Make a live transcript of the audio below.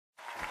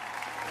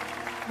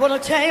I want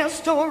to tell you a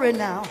story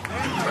now.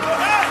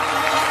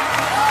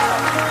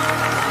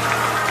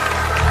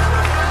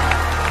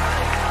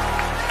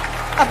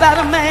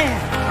 About a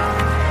man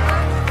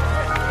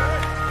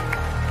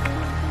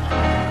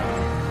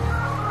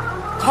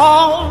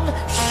called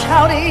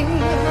Shouting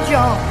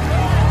John.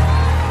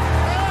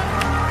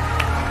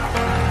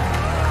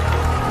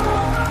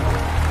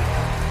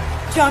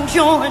 John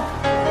joined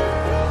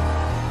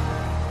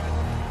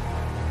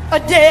a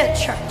dead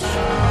church.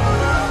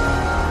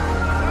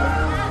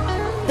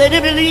 They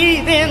didn't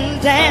believe in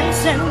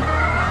dancing.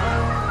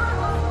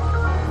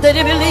 They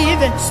didn't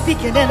believe in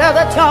speaking in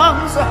other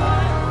tongues.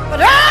 But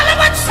early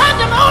one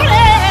Sunday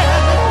morning,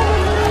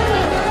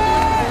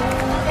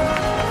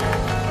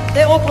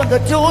 they opened the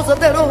doors of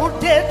that old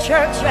dead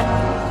church.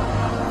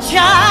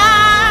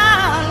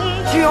 John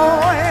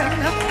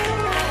joined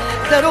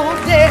that old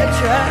dead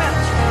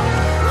church.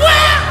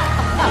 Well,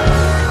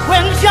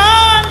 when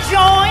John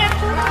joined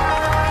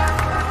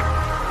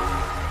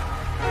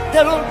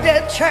that old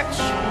dead church,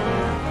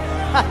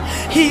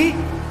 he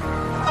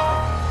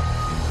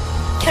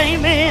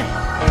came in.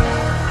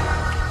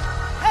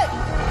 Hey.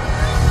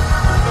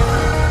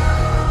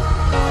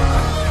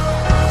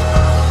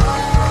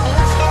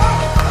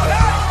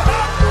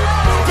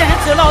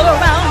 Dancing all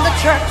around the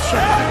church.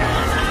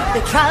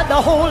 They tried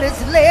to hold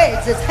his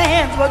legs, his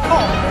hands were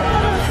gone.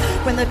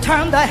 When they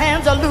turned the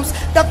hands are loose,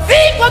 the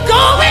feet were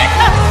going.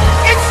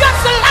 It's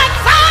just like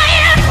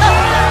fire.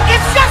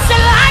 It's just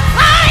like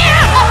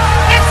fire.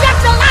 It's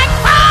just like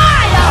fire.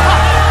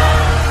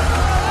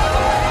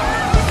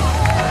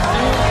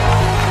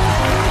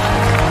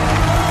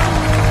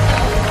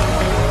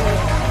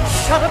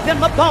 Shut up in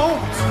my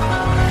bones.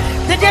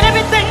 They did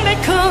everything they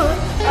could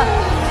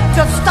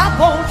to stop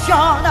old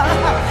John.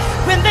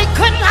 When they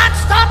could not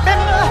stop him,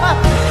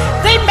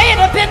 they made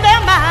up in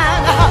their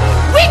mind,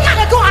 we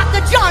gotta go out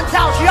to John's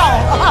house, y'all.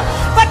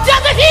 But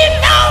doesn't he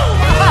know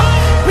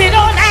we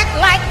don't act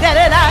like that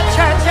in our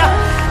church?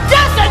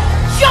 Doesn't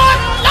John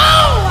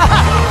know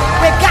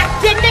we got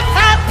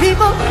dignified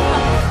people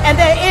and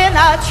they're in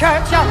our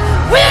church?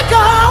 We're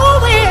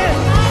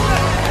going.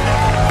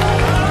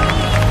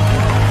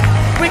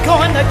 We're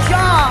going to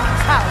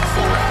John's house.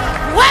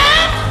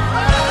 Well,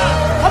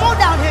 come on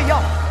down here,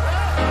 y'all.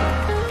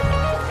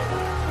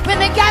 When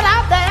they got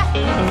out there,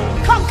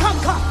 come.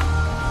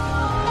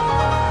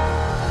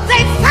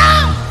 They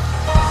found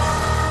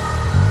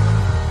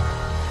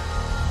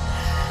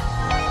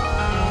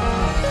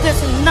this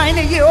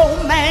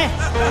 90-year-old man,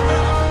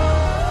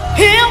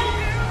 him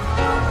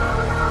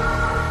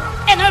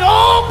and an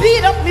old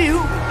beat-up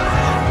mule.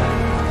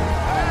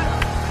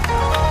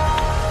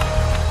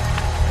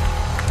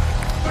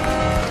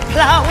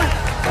 Plowing.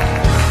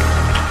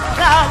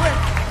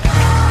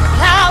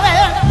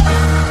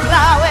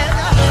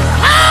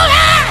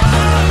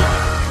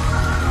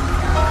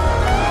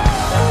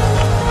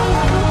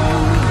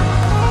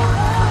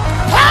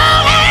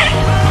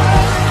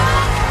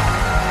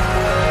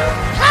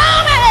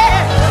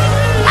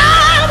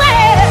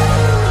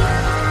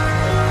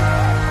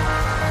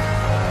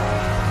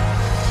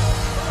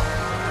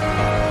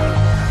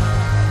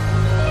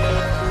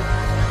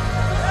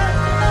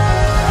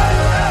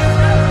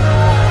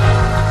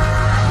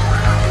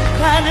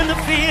 In the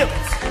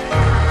fields,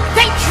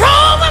 they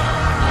drove them.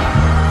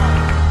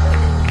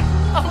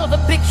 All of the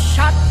big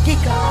shot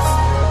deacons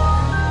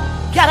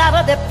got out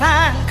of their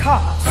fine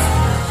cars.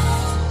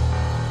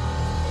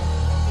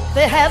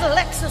 They had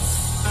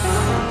Lexus,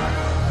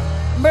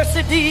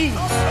 Mercedes,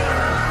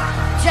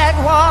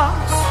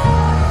 Jaguars.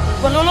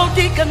 But little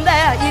deacon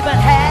there even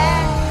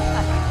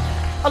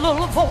had a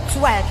little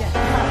Volkswagen.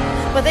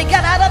 But they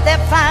got out of their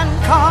fine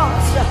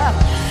cars.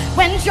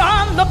 When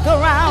John looked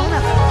around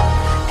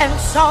and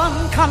saw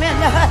him coming,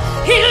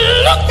 he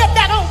looked at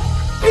that old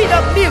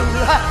beat-up mule.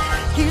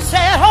 He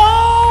said,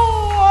 "Oh,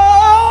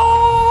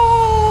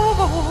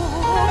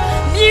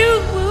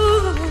 mule."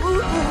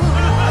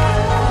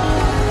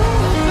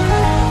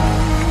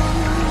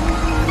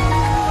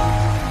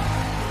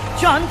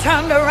 John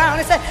turned around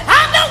and said,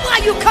 "I know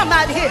why you come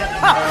out here.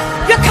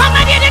 You come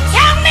out here to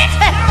tell me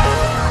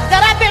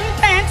that I've been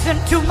dancing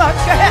too much.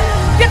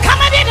 You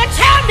come out here to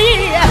tell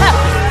me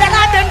that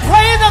I've been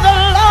praising the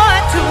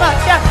Lord too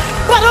much.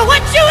 But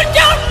what you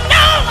don't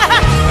know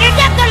is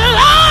that the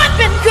Lord's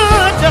been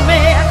good to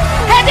me.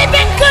 Has he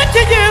been good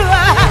to you?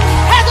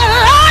 Has the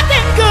Lord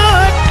been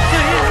good to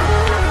you?"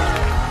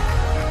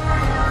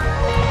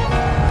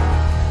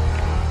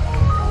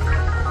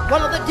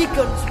 One of the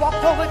deacons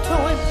walked over to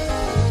him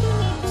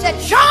and said,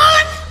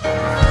 "John,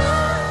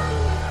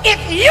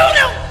 if you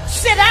don't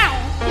sit down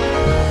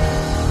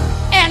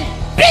and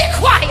be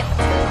quiet,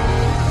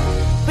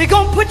 we're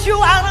going to put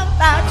you out of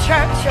our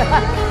church."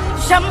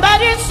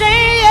 Somebody say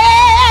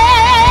yes.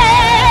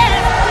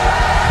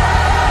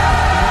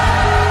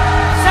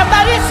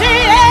 Somebody say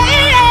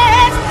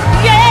yes.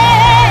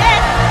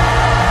 Yes.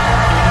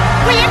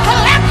 Will you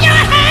clap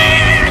your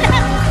hand?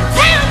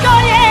 Tell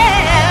God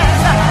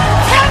yes.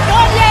 Tell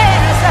God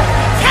yes.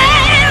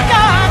 Tell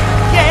God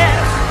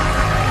yes.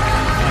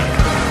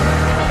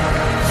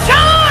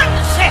 John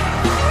said,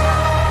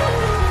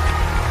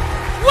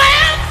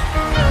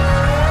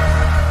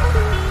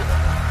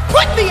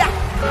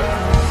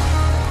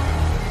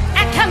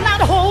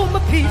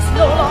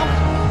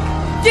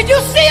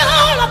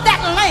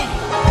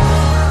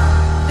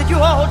 You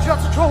all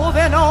just drove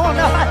in on.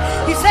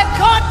 He said,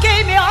 God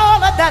gave me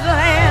all of that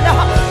land.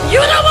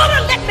 You don't want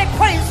to let me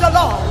praise the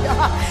Lord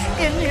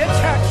in your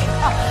church.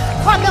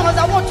 Choir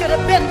members, I want you to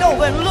bend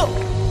over and look.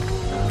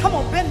 Come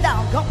on, bend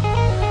down. Come.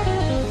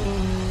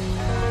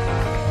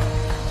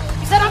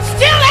 He said, I'm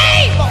still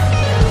able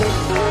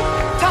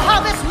to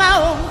harvest my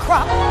own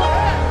crop.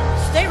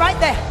 Stay right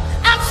there.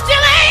 I'm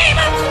still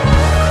able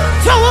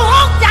to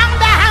walk down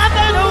the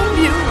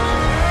avenue.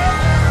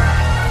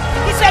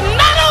 He said,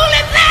 not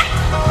only that,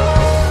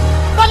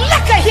 but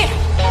look at here.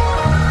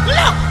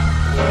 Look.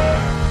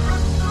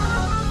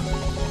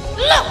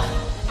 Look.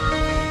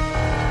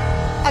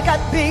 I got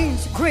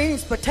beans,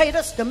 greens,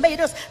 potatoes,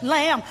 tomatoes,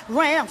 lamb,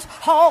 rams,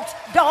 hogs,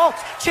 dogs,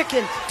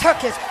 chicken,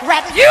 turkeys,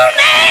 rabbits. You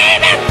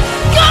name it.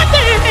 God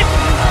damn it.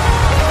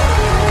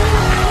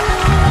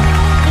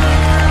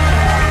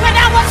 When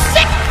I was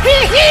sick, he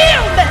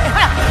healed me.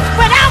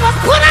 When I was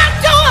put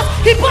outdoors,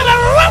 he put a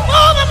roof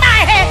over my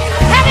head.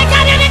 Haven't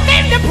got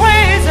anything to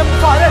praise him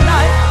for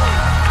tonight.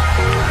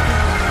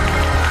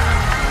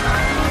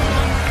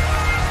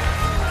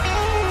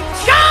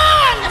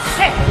 John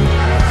said,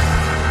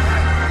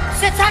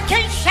 since I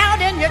can't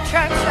shout in your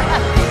church,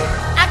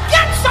 I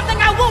got something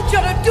I want you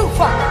to do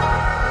for me.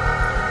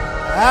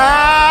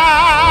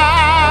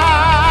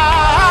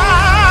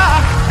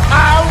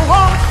 I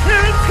want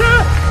you to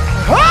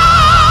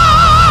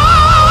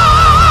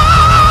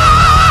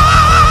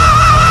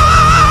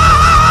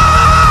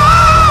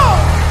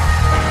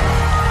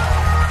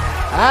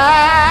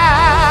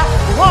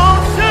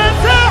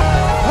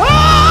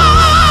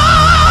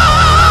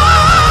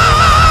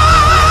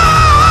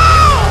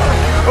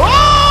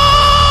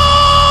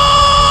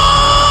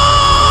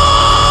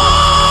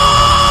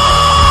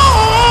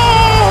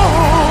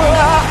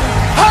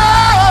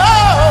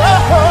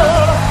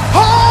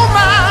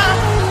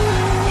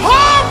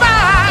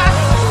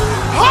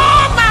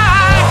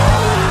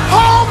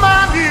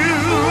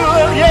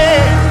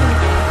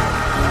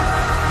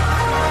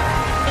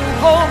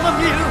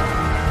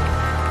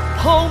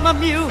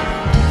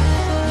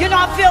you know,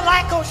 I feel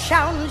like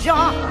shouting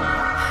John.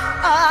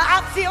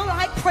 I feel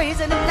like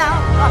praising him now.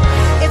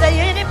 Is there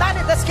anybody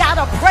that's got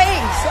a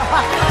praise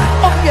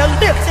on your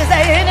lips? Is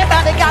there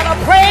anybody got a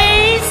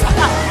praise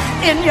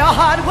in your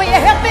heart? Will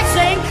you help me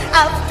sing?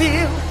 I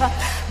feel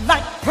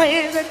like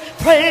praising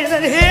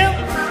him.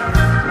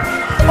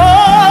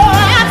 Oh,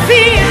 I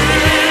feel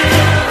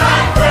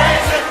like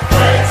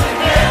praising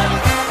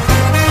him.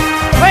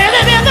 Praise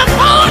him in the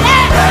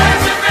morning.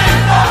 Praise him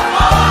in the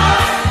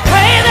morning.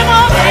 Praise him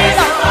all day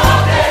long.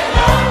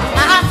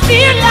 I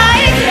feel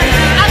like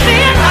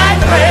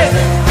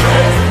praising.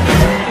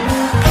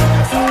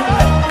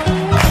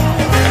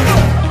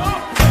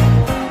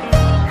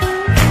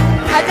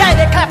 I dare you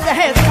to clap your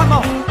hands, come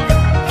on.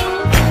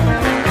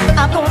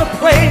 I'm gonna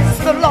praise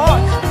the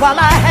Lord while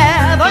I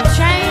have a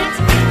chance.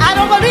 I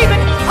don't believe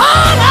it.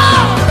 Oh no!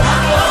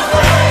 I'm gonna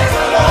praise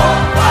the Lord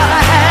while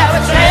I have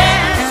a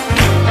chance.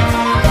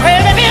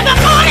 Praise him in the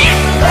morning.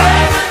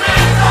 Praise him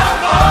in the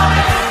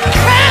morning.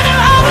 Praise him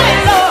all day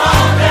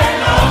long.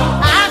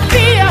 I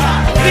feel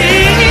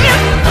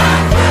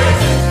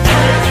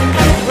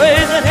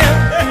praising him.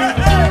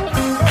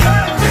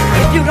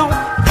 If you don't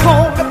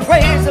want to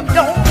praise him,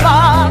 don't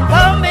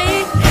bother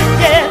me.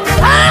 Yeah,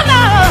 I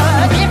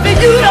know. If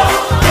you don't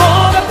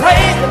want to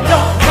praise him,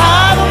 don't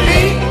bother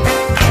me.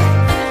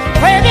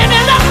 Praise him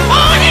in the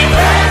morning.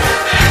 Praise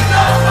him in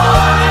the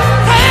morning.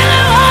 Praise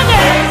him all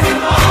day. Praise him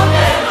all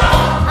day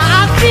long. I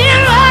feel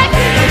like.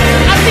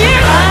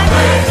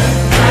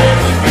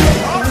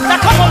 Now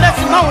come on,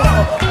 let's moan.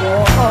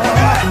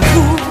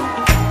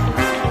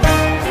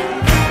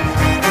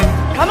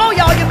 Come on,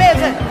 y'all, you made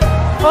it.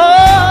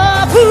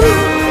 Oh,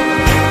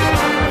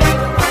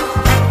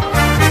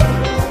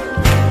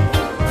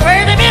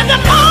 praise him in the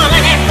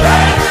morning.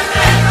 Praise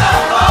him in the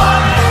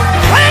morning.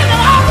 Praise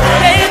him all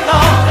day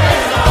long.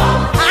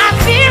 I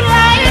feel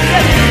like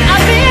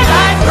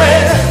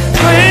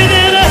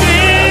praising him.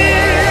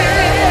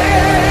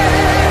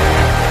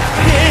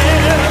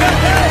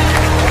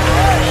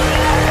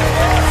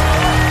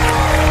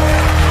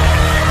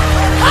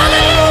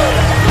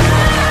 Hallelujah.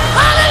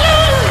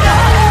 Hallelujah.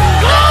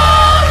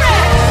 Glory.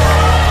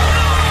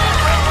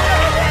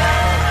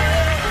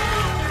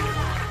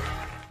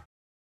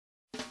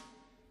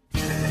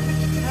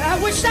 I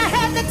wish I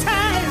had the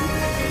time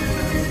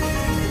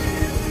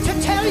to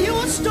tell you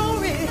a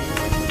story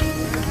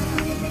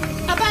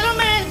about a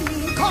man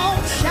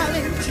called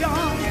Shouting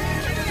John.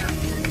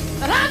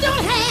 But I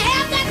don't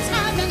have that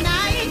time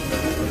tonight.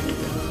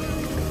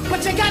 But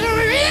you gotta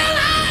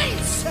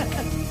realize,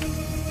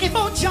 if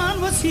old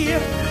John was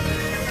here,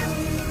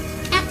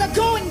 after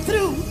going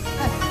through,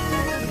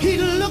 he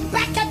looked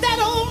back at that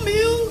old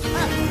mule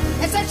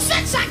and said,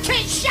 since I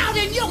can't shout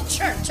in your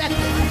church,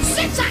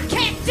 since I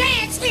can't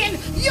dance in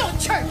your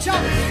church,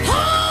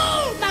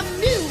 hold my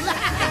mule.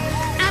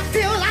 I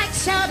feel like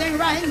shouting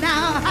right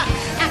now.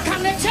 I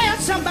come to tell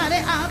somebody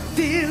I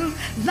feel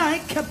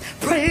like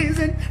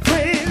praising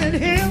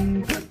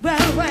him. Well,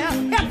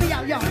 help me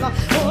out, y'all.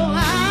 Oh,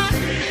 I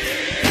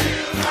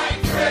feel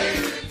like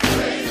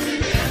praising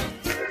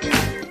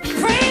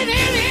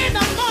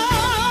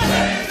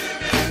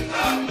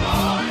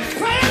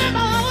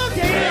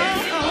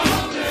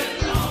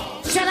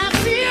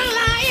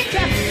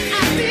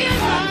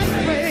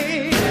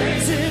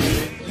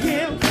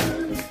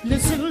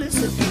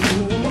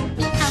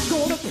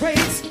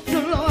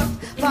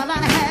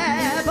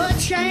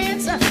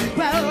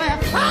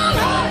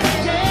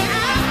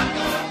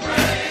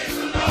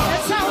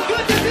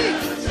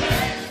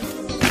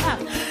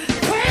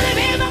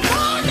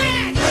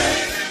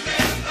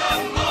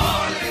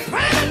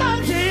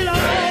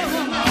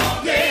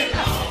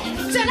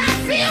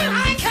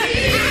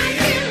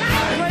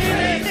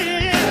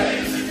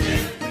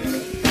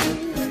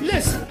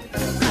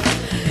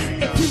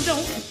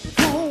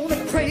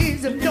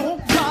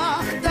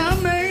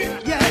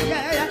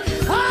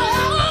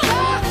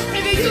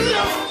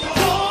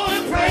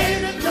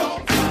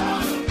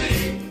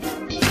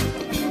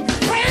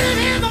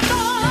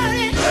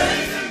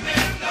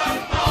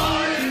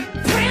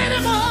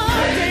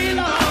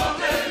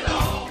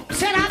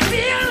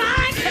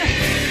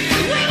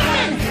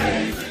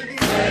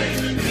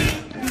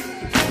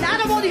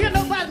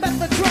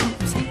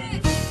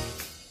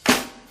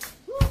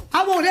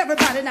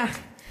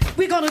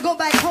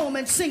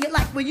and sing it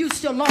like we used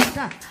to a long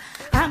time.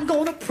 I'm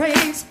gonna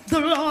praise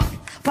the Lord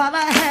while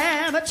I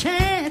have a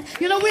chance.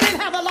 You know, we didn't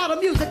have a lot of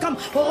music. Come,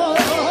 oh,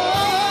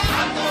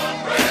 I'm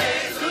gonna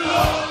praise the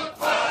Lord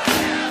while I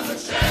have a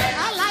chance.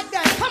 I like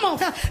that. Come on,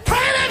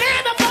 praise Him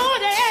in the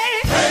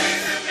morning.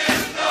 Praise Him in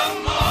the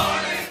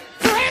morning.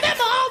 Praise Him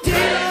all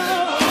day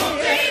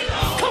long.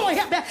 Come on,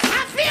 help me.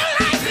 I feel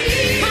like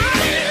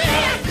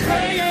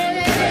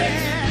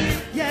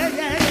yeah.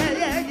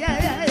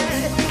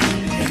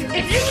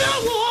 If you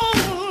don't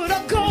wanna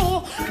go,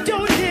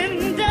 don't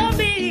hinder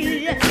me,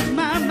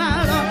 my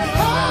Lord.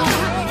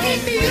 Oh,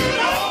 if you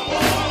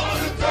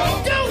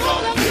don't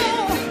wanna go,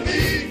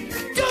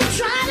 don't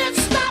try to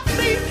stop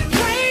me.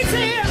 Praise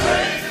Him.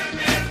 Praise Him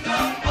in the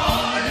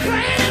morning.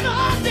 Praise Him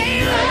all day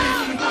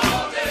long.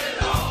 All day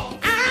long.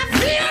 I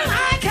feel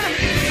like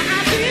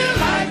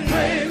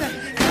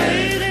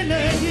praising the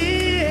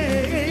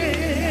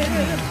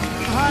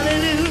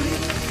Hallelujah,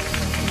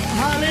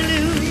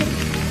 hallelujah,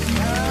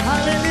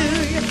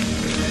 hallelujah,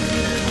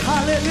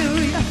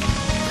 hallelujah,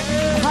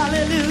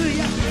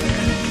 hallelujah,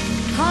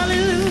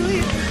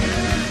 hallelujah,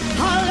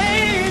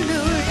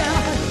 hallelujah,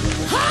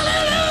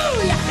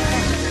 hallelujah,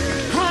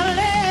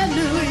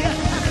 hallelujah.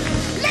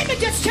 Let me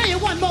just tell you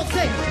one more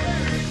thing.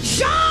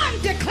 John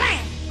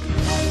declared,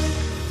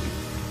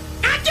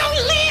 I don't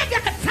live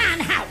in a fine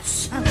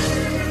house.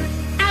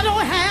 I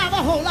don't have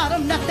a whole lot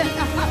of nothing.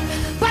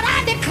 But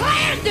I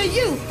declare to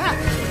you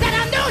that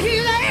I know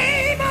He's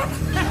able.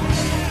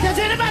 Does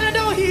anybody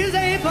know He's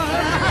able?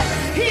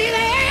 He's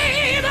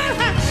able.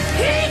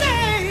 He's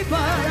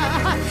able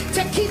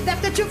to keep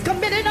that you've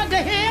committed unto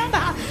Him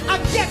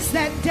against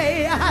that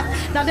day.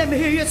 Now let me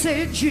hear you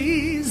say,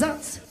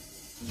 Jesus.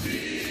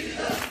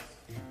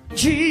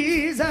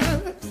 Jesus.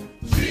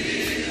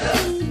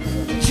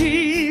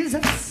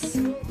 Jesus.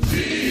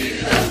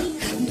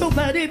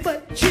 Nobody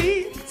but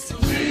Jesus.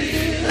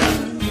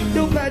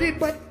 Nobody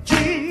but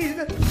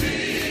Jesus.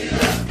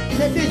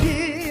 Let me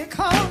hear you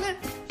call Him.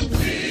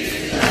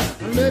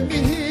 Let me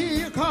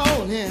hear you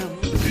call Him.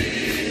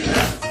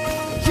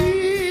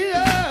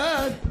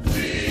 Jesus.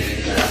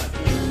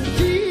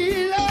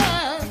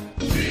 Jesus.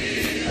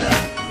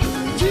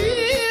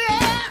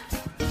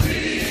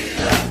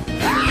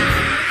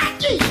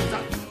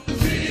 Jesus.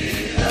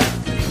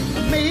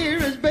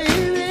 Mary's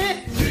baby.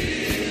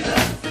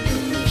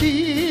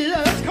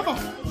 Jesus. Come on.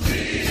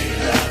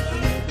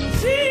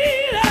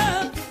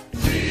 Jesus.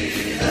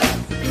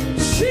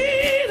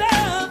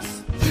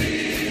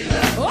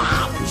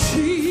 Oh,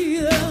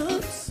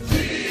 Jesus.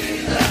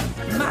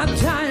 My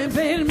time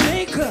pain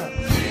maker.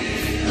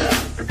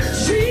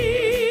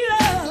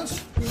 Jesus.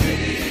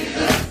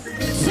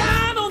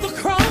 Died on the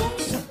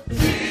cross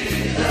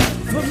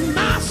for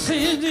my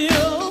sins.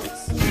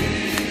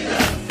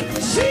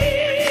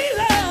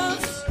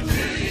 Jesus.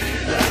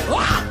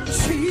 Oh,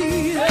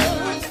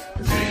 Jesus.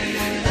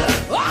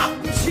 Oh,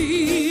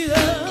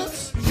 Jesus.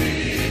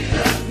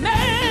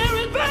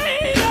 Mary's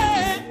baby.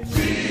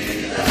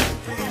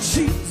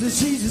 Jesus,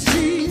 Jesus,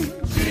 Jesus.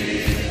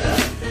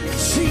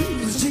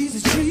 Jesus,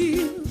 Jesus,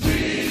 Jesus.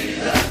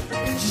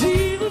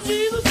 Jesus,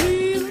 Jesus,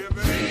 Jesus.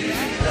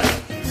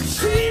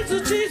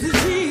 Jesus, Jesus,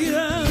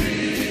 Jesus.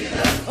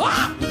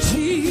 Oh,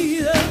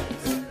 Jesus.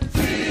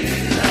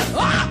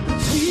 Oh,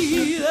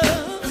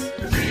 Jesus.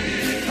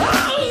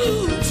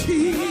 Oh,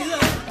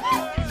 Jesus.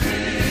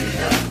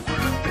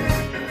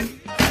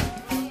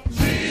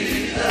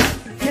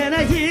 Can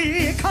I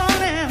hear you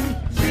calling?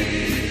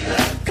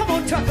 Come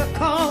on, trucker,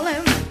 call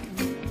Him.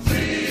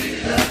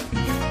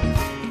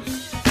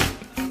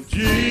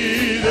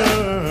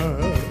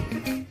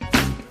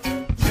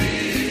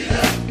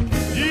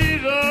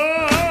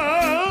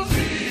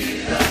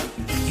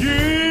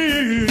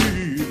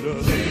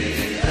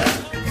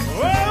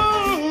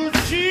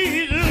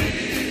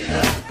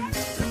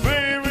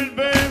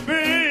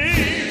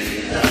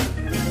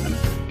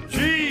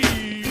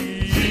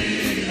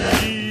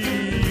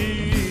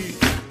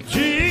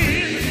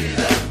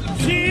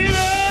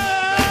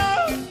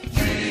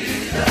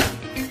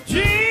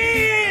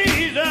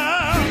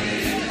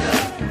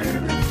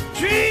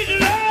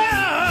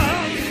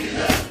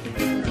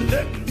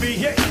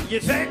 You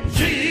say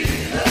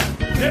Jesus,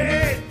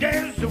 hey,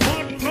 dance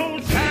one more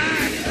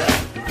time.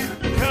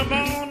 Come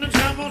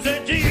on, say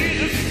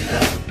Jesus.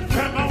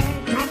 Come on,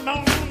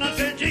 I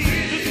say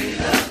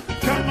Jesus.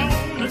 Come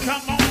on,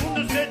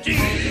 say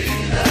Jesus.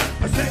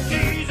 I say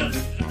Jesus.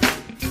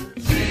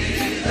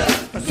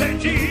 I say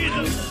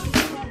Jesus.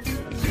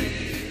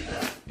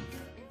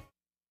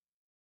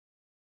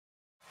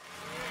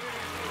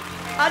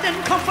 I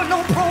didn't come for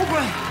no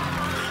program.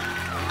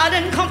 I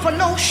didn't come for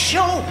no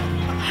show.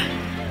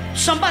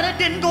 Somebody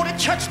didn't go to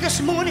church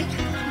this morning.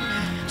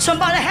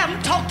 Somebody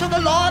haven't talked to the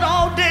Lord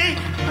all day.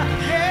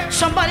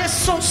 Somebody's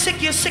so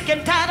sick, you're sick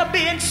and tired of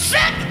being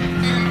sick.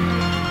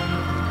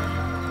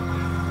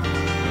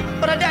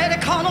 But I dare to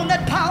call on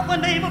that powerful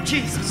name of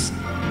Jesus.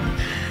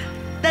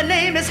 That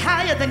name is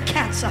higher than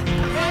cancer.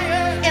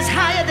 It's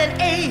higher than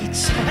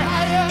AIDS.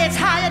 It's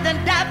higher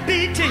than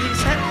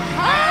diabetes.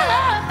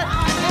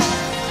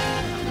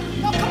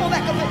 Oh, come on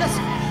back up here.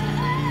 Listen.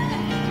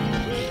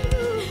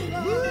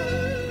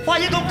 Why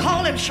you gonna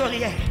call him,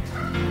 Shirley?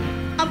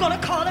 I'm gonna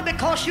call him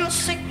because you're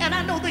sick and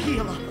I know the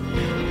healer.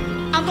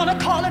 I'm gonna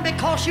call him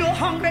because you're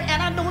hungry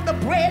and I know the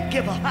bread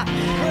giver.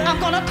 I'm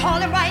gonna call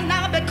him right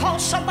now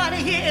because somebody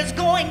here is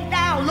going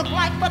down, look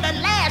like for the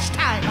last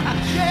time.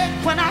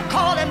 When I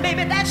call him,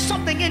 baby, that's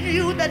something in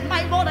you that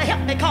might want to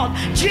help me call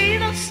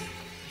Jesus.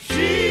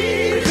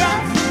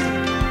 Jesus.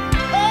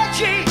 Oh,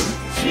 Jesus.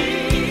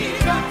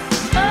 Jesus.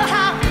 Oh,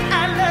 how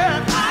I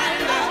love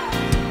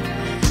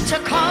to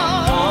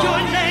call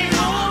your name.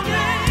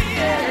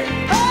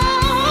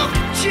 Oh,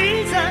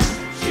 Jesus.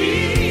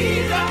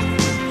 Jesus.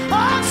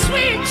 Oh,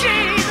 sweet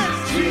Jesus.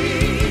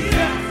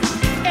 Jesus.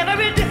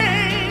 Every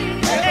day.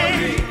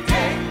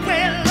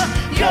 Well,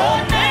 your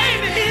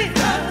name is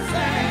the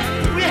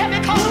same. We have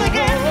it called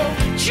again.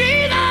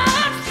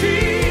 Jesus.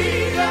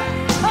 Jesus.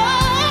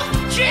 Oh,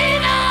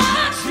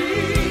 Jesus.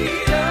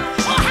 Jesus.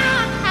 Oh,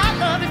 how I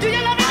love it. Do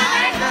you love it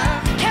today?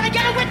 Can I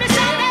get a witness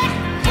out there?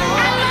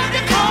 I love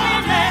to call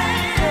your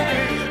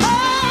name.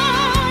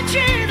 Oh,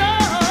 Jesus.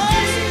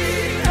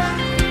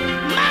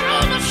 My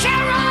Rose of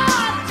Sharon.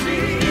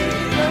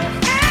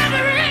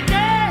 Every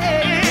day.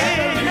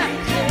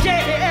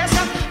 Yes,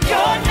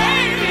 your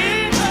name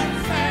is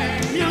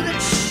music.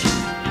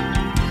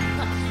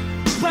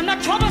 When the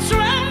trouble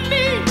surround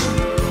me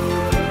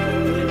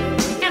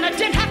and I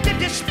didn't have to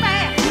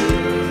despair,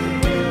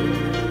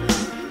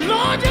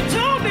 Lord, you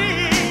told me,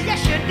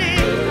 yes you did,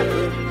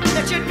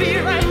 that you'd be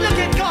right. Look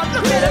at God,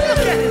 look at him, look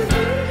at him.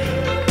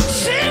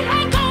 Seemed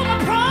like all the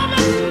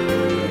promise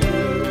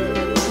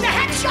that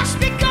had just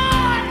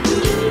begun,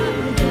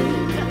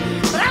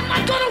 but I'm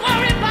not gonna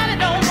worry about it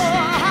no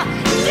more.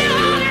 You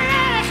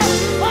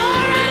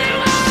already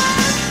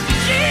won.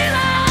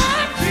 Jesus,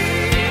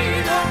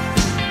 Jesus,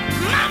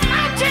 my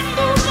mountain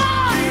mover,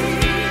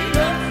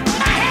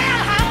 my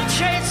hellhound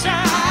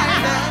chaser.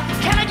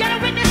 Can I get a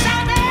witness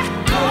out there?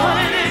 What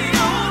it is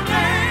your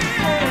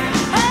name?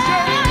 Oh,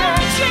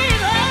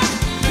 Jesus,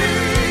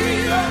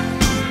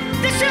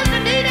 this is the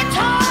needed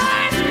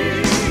time.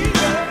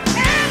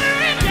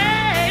 Every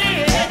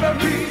day,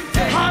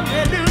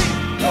 hallelujah.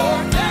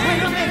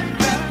 Wait a minute.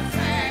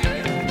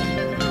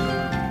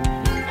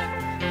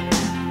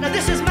 Now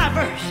this is my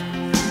verse.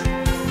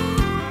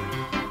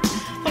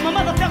 When my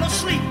mother fell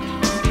asleep,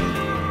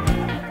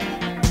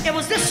 it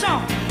was this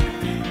song.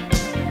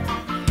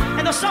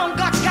 And the song,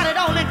 God's got it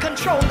all in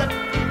control,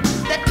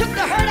 that took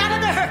the hurt out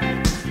of the hurt.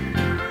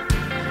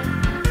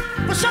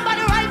 For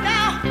somebody right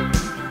now,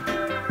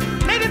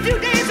 maybe a few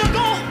days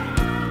ago,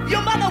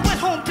 your mother went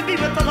home to be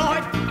with the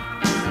Lord.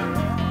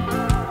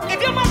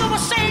 If your mother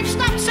was saved,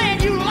 stop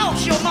saying you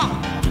lost your mama.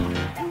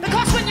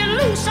 Because when you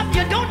lose something,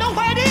 you don't know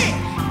where it is.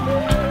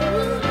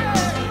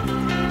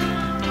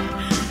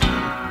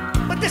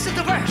 But this is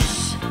the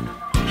verse,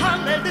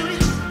 hallelujah,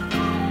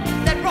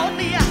 that brought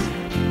me out.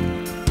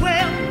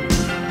 Well,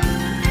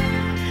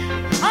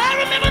 I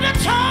remember the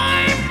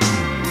time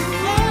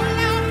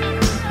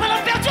when I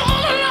felt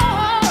all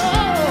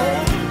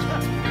alone,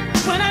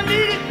 when I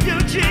needed you,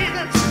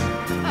 Jesus.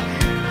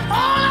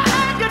 All I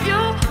had to do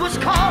was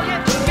call you.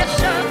 Yes,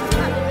 sir.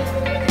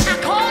 I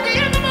called you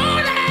in the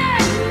morning.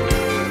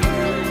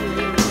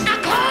 I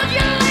called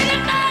you late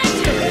at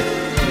night.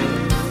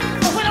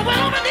 But when I went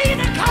on my knees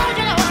and called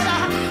you,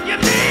 Lord, you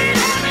mean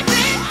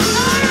everything.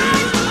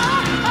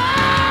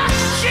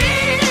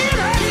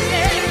 Jesus,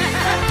 yeah.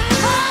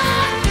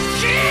 Oh,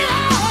 Jesus.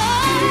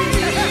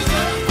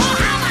 Oh,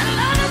 how I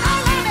love it, I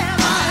love it,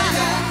 Lord.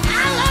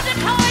 I love to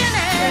call your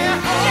name.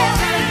 Yes,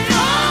 I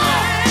do.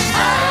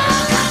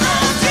 Oh, come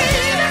on,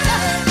 Jesus.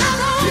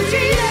 Come on,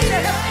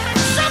 Jesus.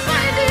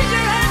 Somebody needs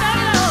you right now,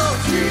 Lord.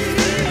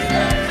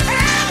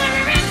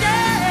 Every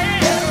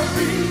day.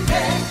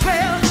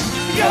 Well,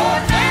 your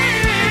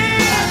name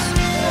is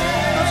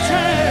the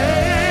same.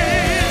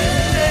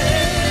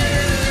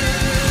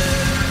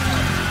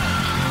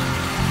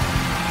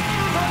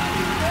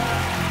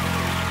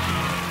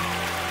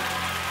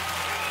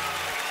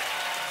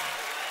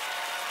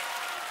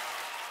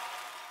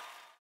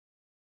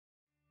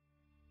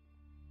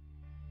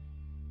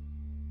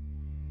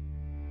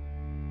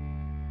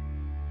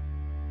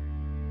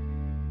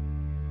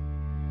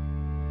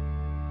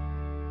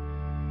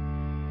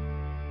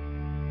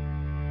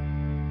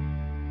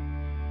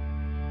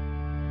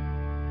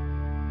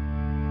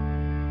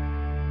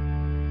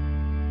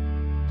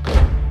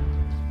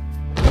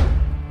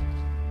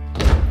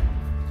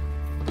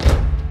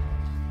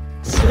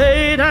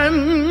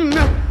 Satan,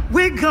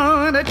 we're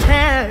gonna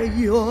tear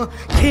your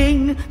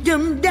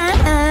kingdom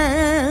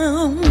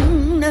down,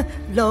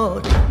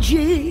 Lord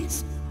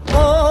Jesus.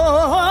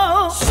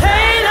 Oh,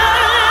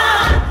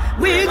 Satan,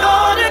 we're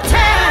gonna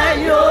tear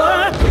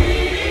your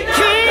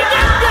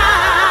kingdom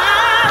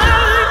down.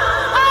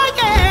 Oh,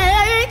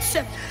 yes,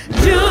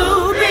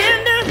 you've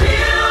been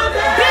building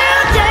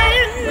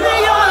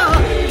your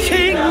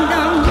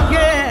kingdom,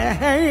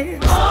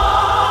 yes.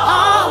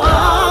 All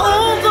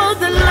over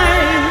the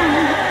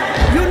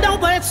land. You know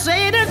what,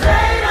 Satan?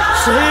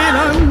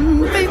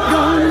 Satan, we're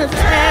gonna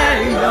tear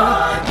your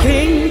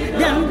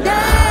kingdom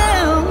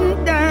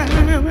down,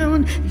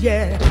 down.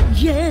 Yeah,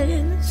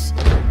 yes.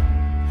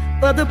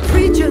 but the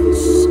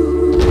preachers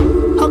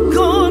are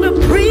gonna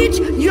preach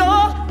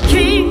your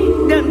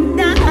kingdom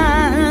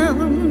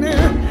down.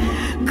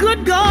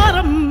 Good God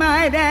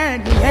Almighty,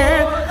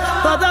 yeah.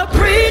 But the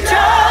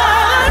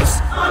preachers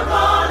are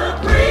gonna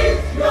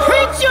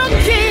preach your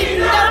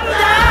kingdom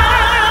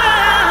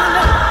down.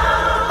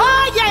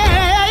 Oh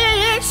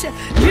yes,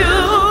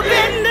 you've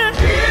been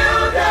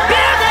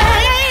building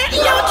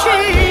your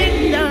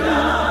kingdom.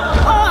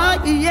 Oh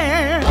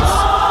yes,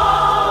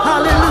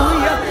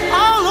 hallelujah,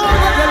 all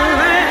over the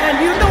land.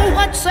 You know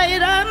what,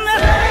 Satan,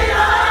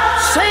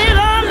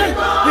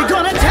 we're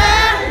gonna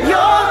tear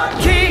your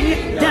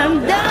kingdom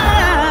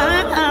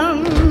down.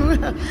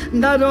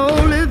 Not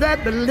only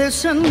that, but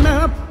listen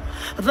up,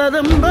 for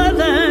the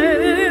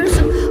mothers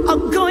are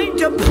going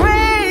to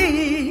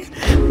pray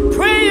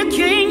your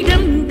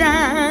kingdom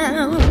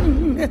down.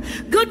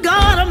 Good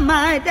God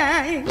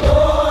Almighty,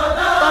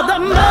 for the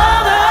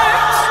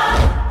mothers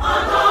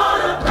are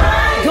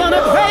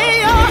gonna pray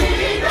your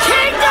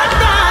kingdom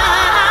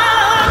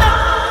down.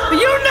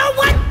 You know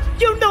what?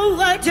 You've been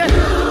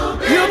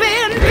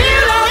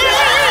building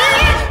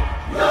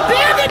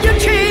your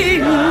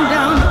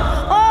kingdom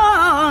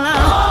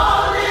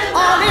all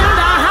in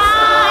the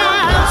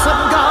house of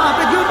God.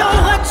 But you know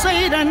what,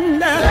 Satan,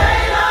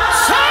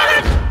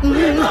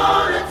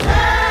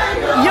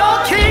 your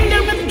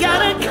kingdom has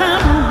gotta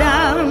come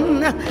down.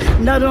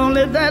 Not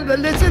only that, but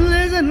listen,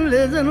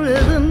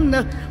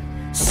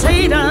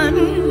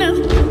 Satan,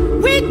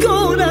 we're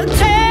gonna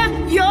tear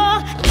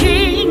your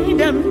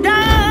kingdom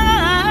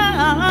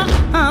down.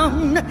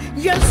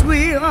 Yes,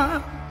 we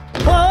are.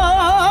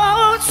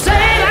 Oh, Satan,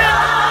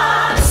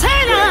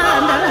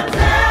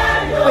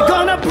 we're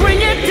gonna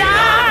bring it down.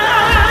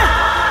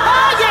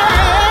 Oh,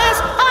 yes,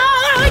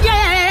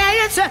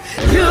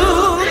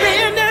 you've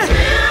been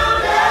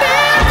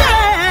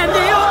building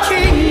your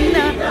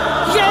kingdom.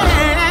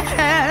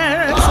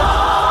 Yes,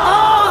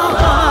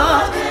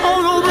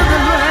 all over the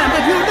land.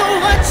 But you know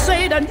what,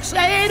 Satan,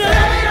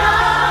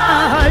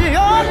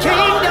 your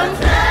kingdom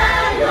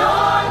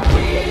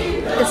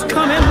is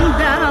coming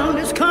down.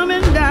 It's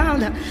coming down.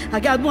 I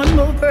got one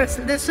more verse,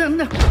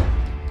 listen.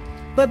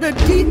 But the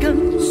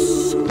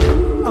deacons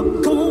are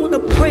gonna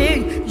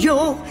pray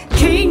your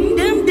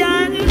kingdom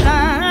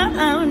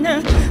down.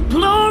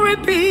 Glory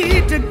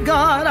be to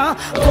God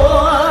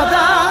for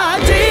the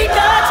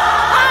deacons.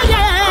 Oh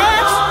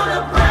yes,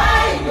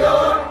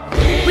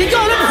 we're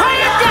gonna pray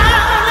it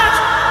down.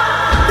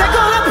 They're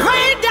gonna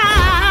pray it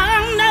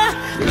down.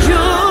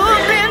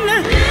 You've been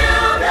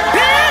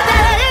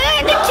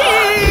building the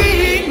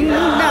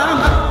kingdom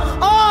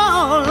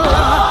all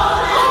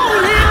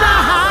in the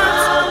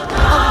house of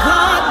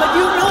God. But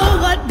you know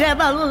what,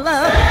 devil?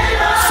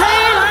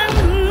 Satan,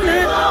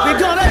 we're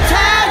gonna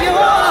tear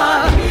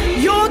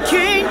your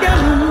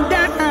kingdom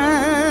down.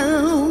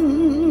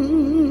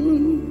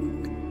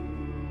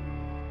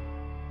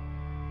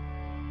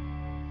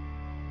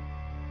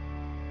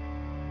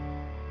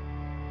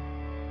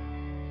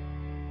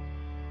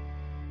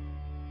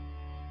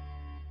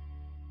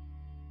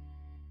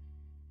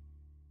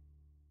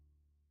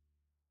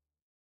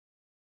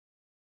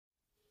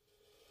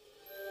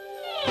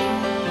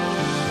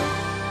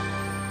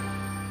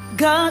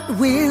 God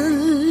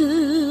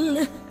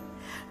will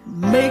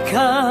make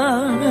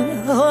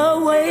a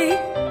way.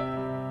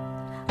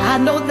 I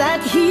know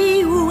that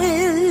He will.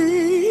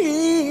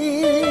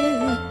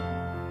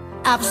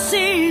 I've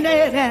seen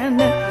it,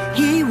 and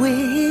He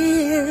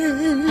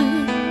will.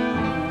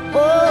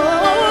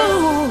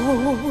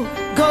 Oh,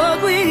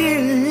 God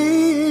will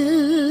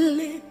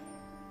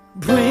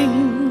bring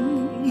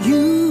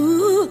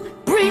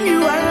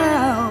you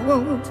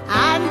out.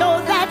 I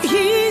know that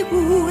He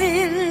will.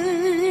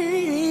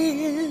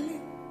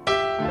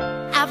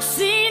 I've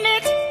seen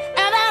it,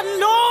 and I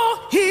know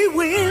He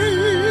will.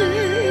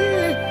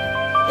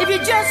 If you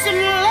just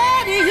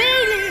let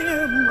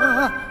Him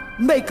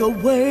make a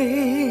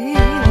way.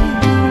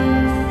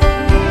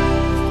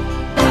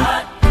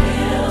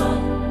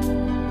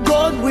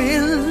 God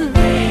will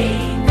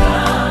make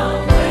a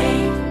way.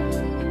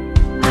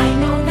 I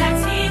know that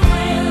He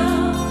will.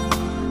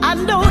 I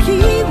know He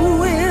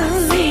will.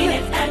 I've seen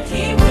it and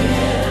He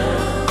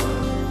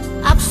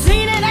will. I've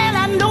seen it and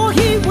I know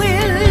He will.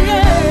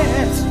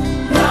 Yes,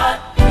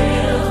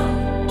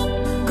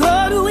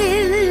 God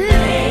will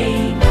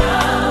make a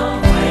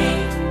way.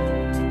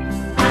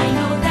 I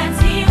know that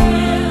He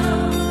will.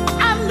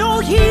 I know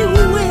He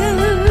will.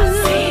 I've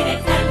seen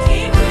it and He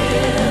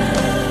will.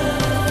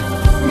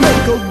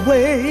 Make a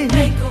way.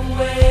 Make a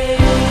way.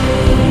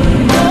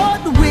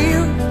 God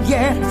will,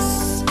 yes,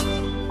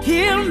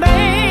 He'll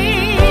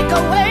make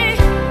a way.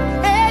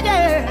 Yeah,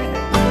 yeah.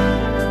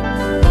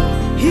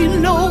 He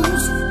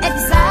knows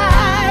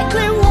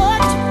exactly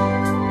what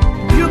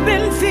you've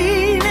been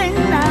feeling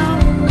now.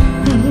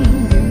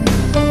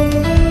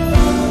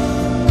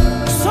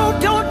 So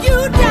don't you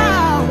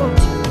doubt,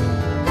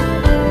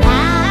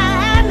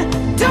 and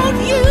don't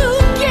you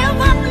give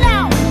up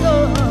now.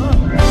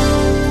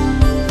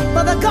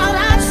 For the God I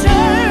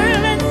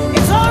serve,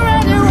 it's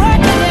already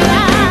working it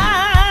out.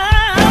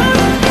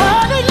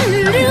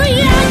 Hallelujah.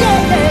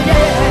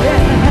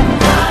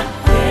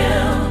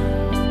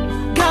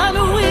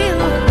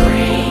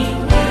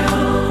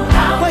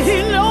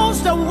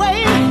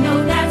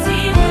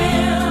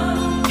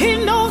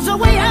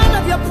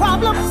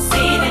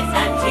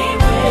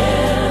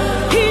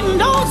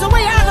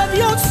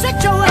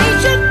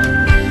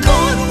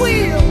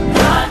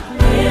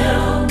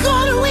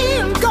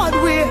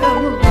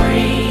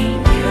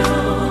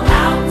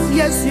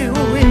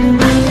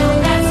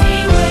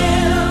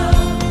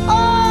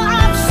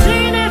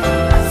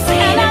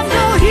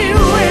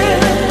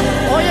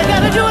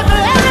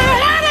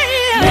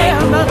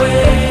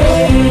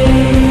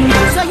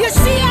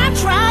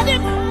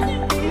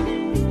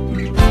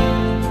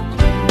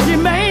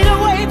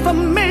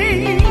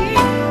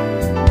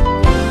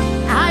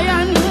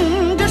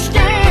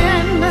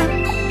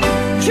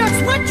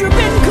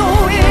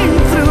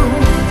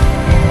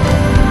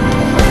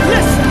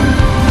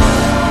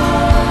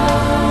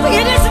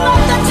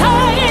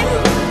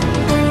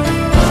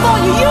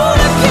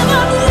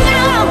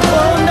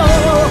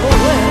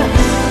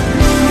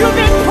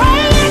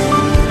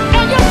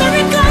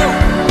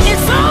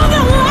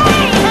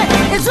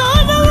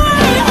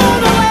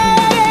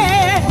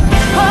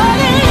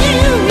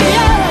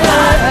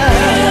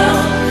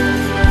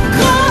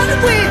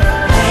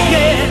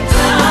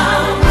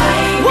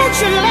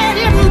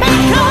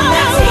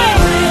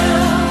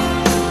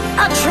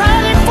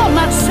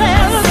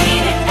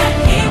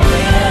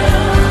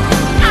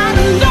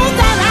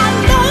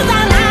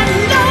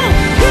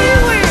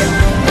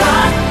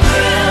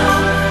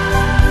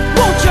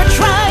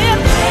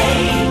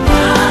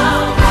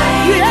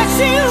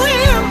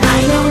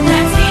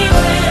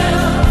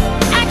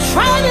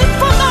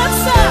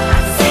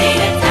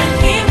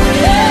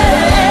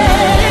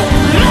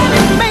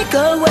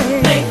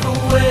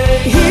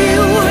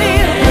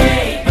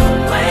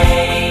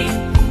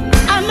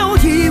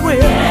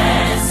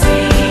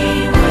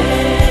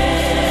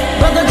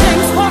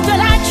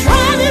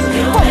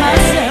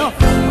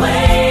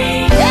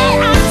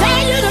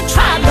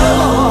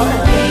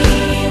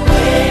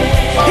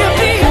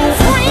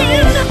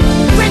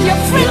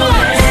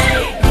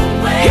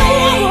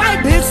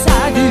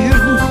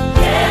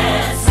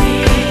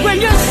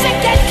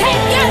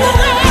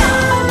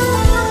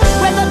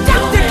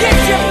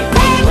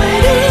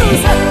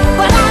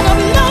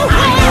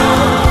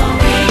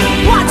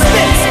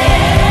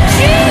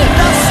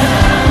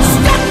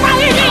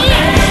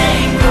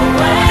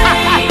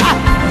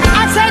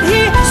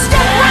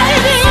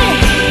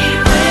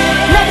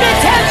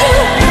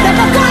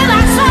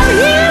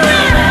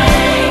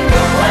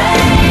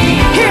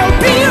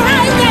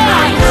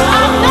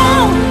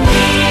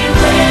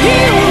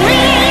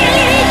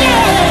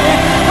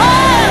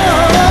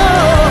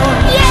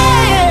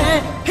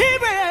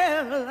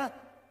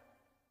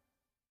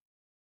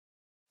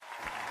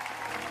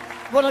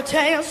 want to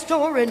tell you a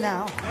story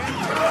now.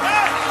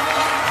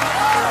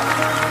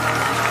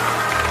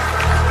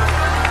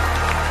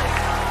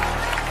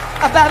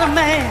 About a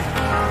man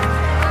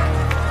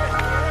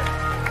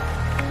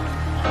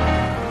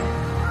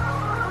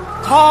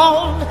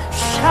called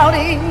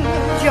Shouting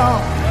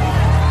John.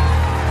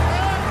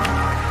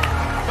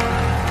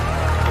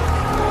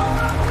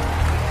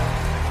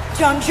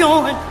 John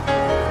joined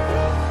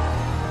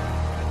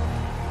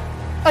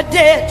a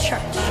dead church.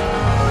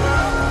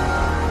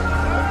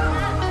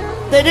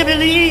 They didn't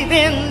believe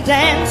in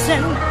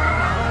dancing.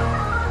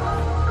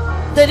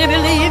 They didn't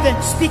believe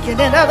in speaking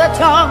in other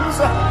tongues.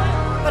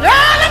 But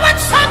early one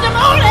Sunday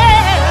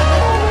morning,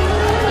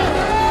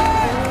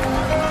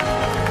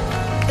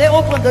 they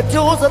opened the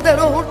doors of that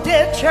old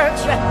dead church.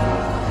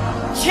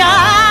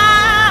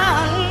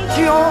 John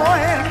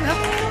joined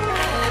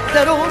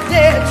that old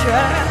dead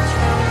church.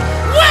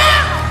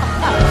 Well,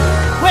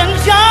 when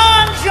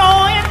John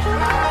joined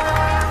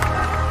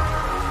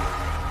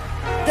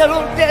that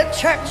old dead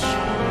church,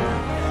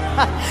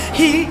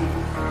 he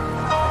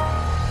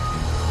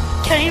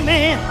came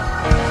in.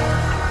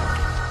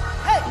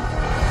 Hey.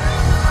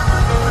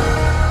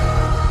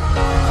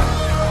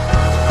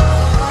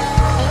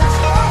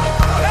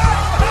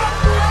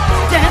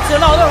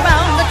 Dancing all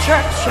around the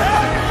church.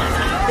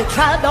 They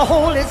tried to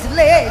hold his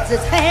legs,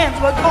 his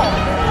hands were gone.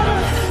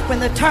 When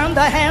they turned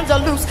the hands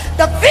loose,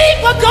 the feet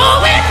were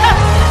going.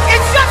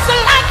 It's just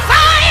like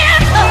fire.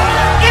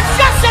 It's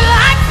just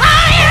like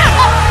fire.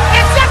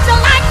 It's just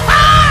like fire.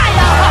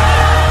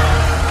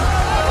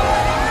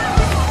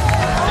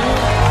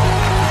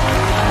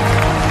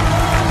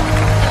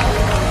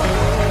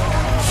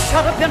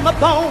 Shut up in my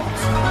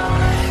bones.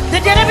 They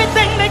did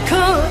everything they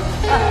could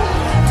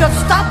to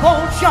stop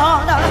old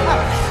John.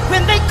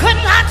 When they could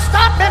not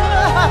stop him,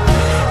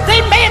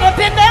 they made up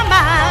in their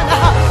mind,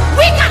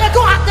 we gotta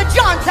go out to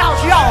John's house,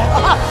 y'all.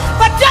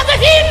 But doesn't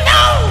he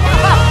know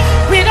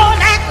we don't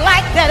act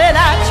like that in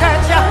our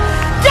church?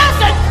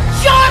 Doesn't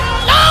John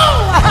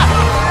know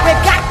we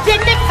got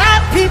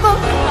dignified people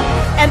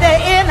and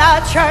they're in our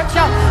church?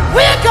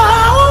 We're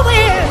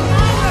going.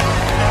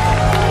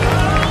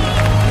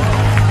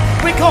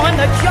 We're going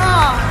to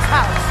John's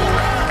house.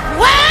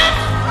 Well,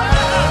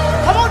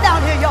 come on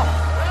down here, y'all.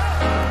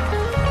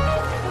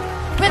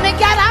 When they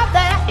got out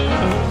there,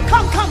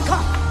 come.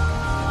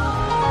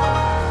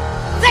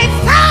 They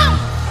found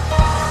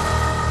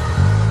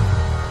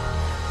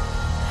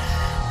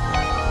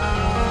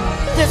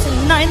this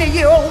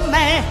 90-year-old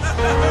man,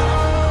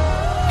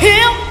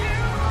 him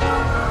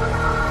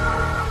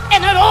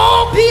and an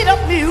old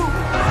beat-up mule.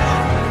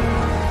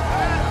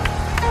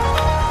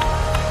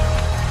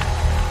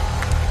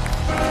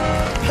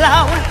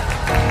 Plowing.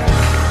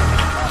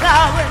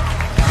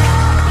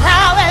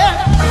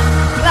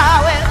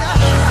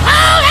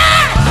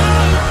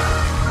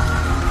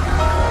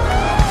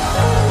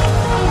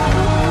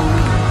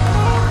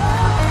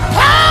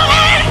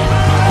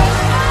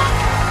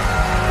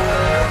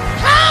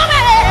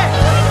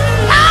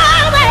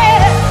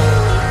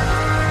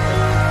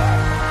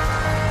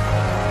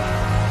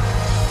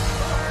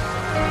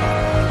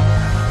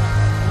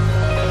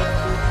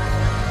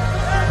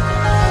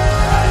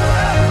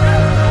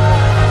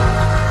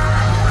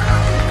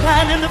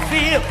 In the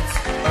fields,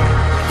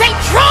 they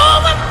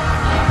drove them.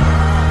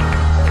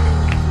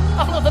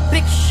 All of the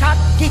big shot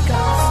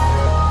deacons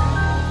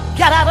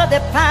got out of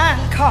their fine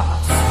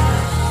cars.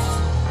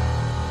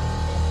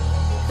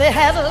 They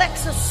had a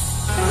Lexus,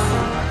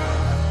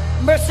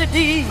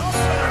 Mercedes,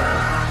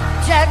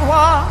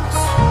 Jaguars.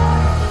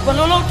 But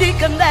the little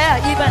deacon there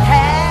even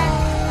had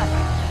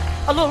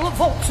a little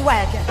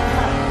Volkswagen.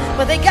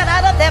 But they got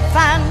out of their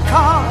fine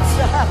cars.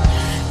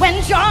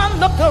 When John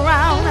looked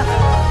around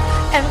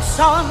and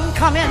saw him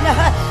coming,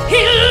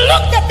 he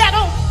looked at that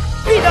old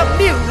beat-up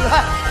mule.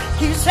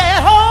 He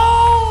said, "Oh,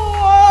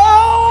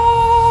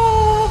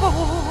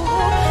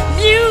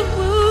 mule."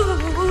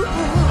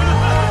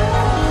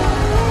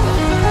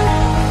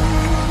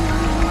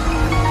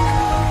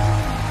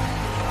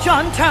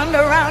 John turned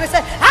around and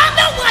said, "I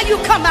know why you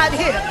come out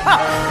here.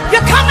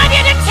 You come out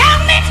here to tell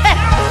me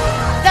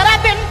that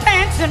I've been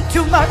dancing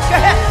too much.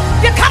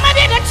 You come out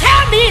here to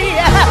tell me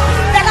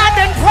that I've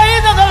been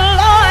praising the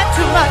Lord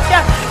too much.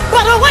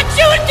 But what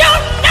you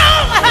don't know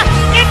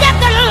is that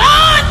the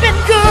Lord's been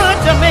good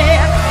to me.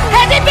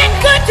 Has he been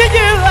good to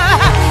you?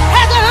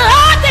 Has the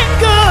Lord been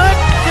good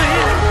to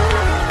you?"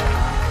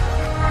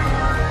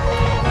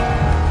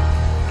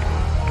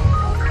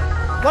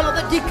 One of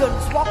the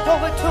deacons walked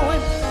over to him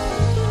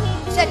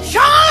and said,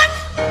 "John,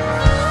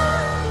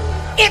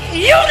 if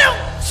you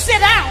don't sit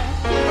down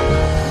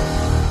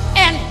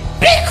and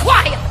be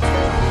quiet,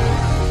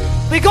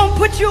 we're going to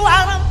put you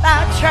out of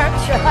our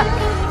church."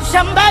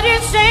 Somebody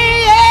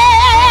say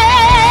yes.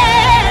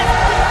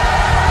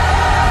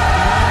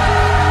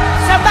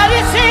 Somebody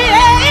say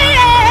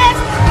yes.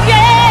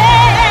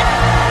 Yes.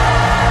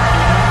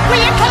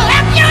 Will you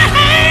clap your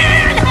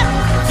hand?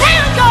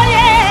 Tell God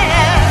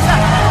yes.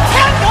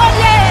 Tell God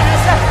yes.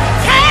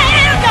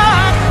 Tell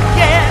God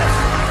yes.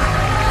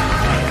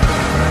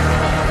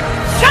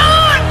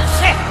 John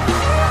said,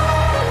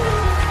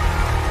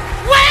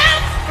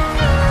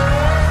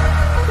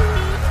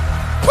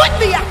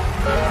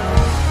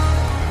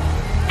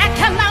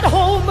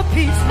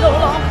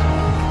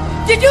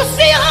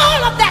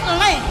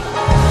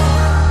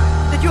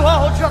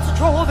 Paul just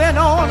drove in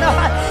on.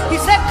 He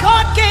said,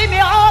 God gave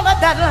me all of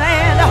that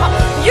land.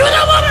 You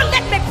don't want to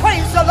let me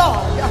praise the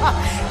Lord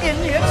in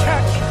your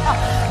church.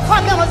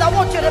 Choir members, I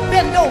want you to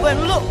bend over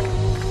and look.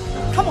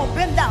 Come on,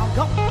 bend down.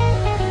 Come on.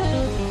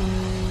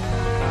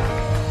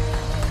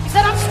 He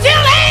said, I'm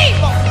still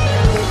able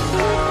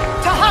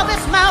to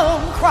harvest my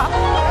own crop.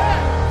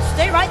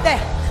 Stay right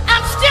there.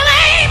 I'm still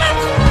able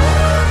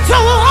to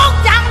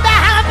walk down the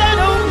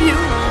highway on you.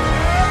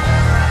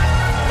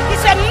 He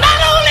said, not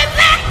only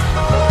that,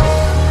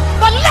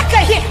 but look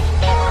at here.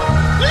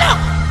 Look.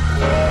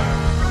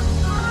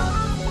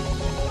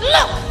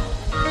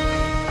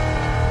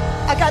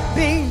 I got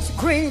beans,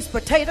 greens,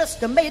 potatoes,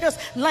 tomatoes,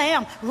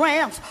 lamb,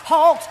 rams,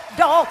 hogs,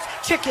 dogs,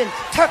 chicken,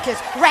 turkeys,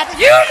 rabbits.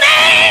 You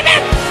name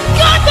it.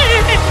 God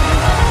gave it.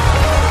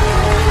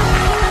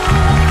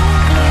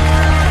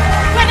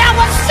 When I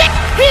was sick,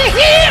 he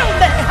healed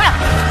me.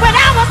 When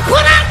I was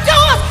put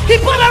outdoors, he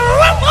put a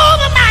roof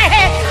over my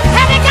head.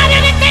 Haven't got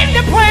anything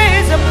to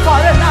praise him for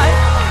tonight.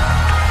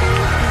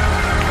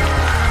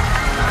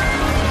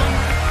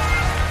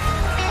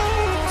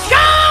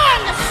 John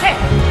said,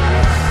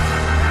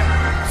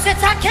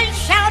 since I can't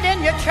shout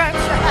in your church,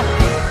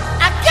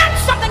 I've got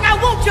something I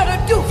want you to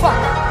do for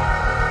me.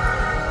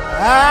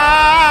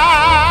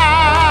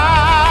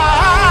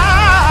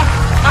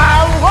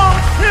 I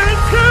want you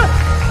to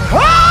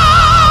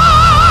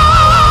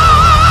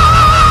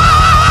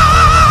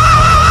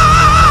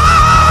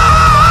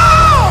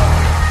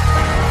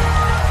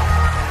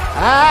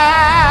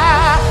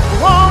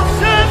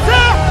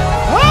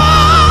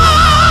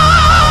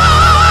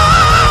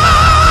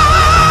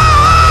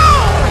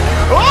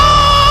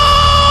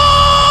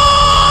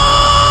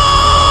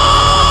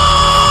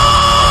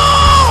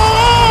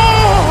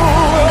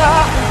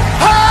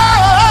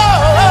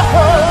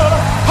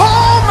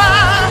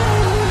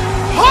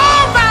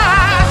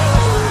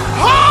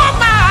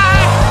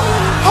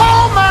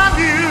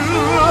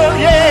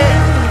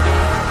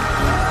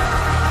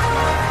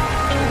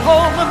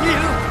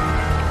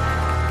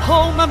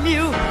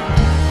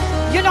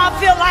you know, I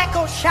feel like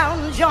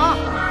shouting John.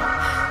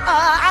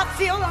 I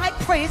feel like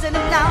praising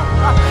him now.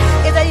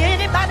 Is there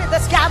anybody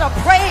that's got a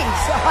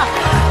praise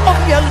on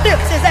your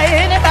lips? Is there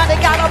anybody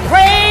got a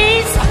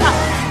praise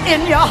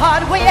in your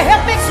heart? Will you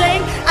help me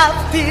sing? I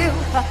feel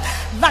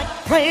like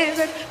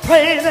praising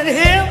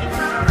him.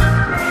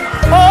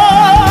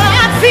 Oh,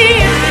 I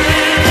feel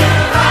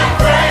like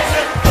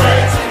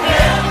praising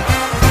him.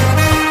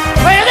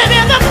 Praising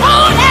in the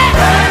morning.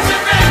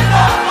 Praising in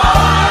the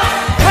morning.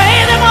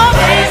 Praise him all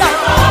day long.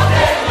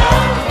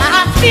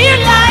 I feel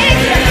like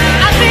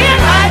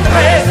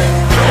praising.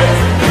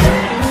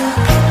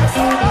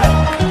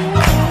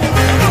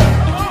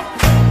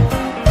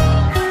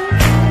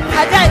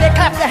 Daddy,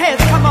 clap your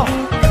hands, come on.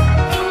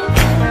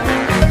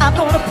 I'm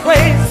gonna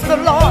praise the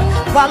Lord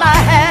while I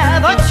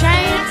have a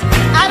chance.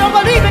 I don't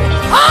believe it.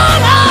 Oh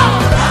no!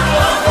 I'm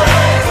gonna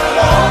praise the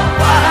Lord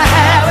while I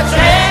have a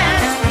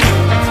chance.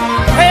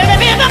 Praise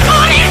him in the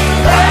morning.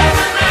 Praise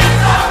him in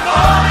the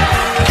morning.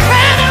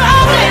 Praise him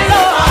all day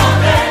long.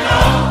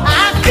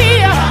 I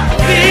feel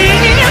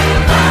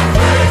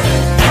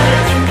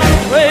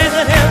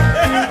praising him.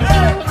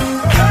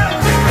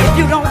 If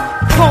you don't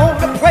want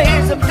to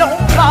praise him, don't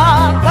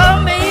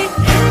bother me.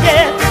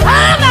 Yeah,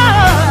 I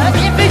know.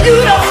 If you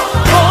don't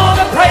want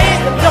to praise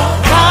him, don't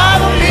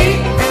bother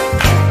me.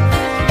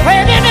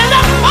 Praise him in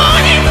the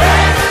morning.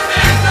 Praise him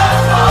in the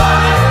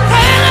morning.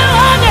 Praise him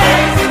all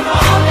day.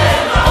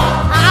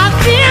 I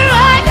feel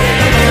like.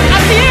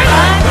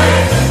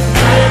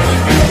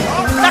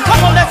 Now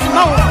come on, let's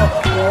moan.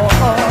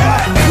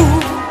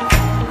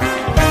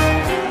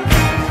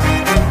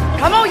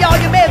 Come on, y'all,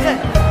 you made it.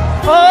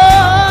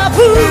 Oh,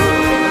 boo.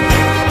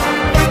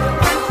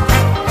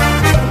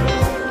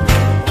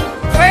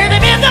 Praise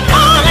him in the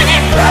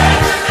morning. Praise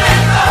him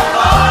in the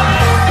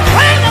morning.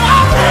 Praise him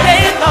all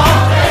day long.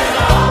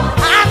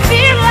 I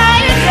feel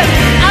like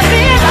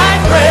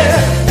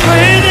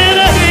praising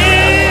him.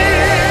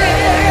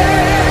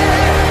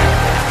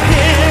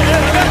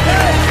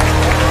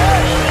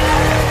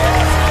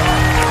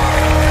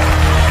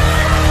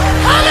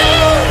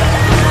 Hallelujah.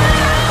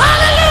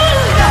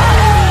 Hallelujah.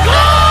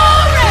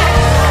 Glory.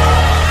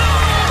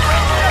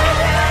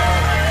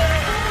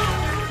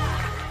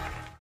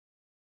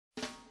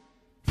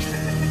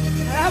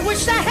 I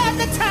wish I had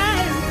the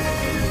time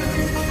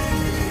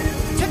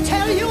to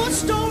tell you a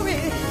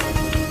story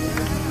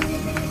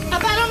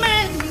about a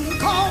man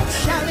called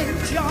Shouting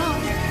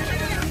John.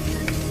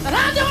 But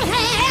I don't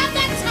have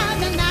that time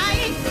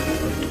tonight.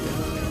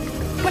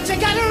 But you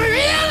gotta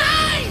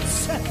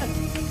realize,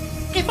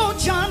 if old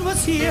John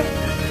was here,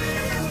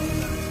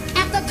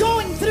 after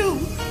going through,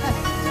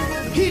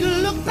 he'd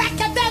look back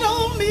at that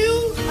old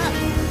mule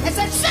and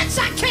said, since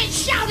I can't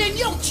shout in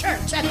your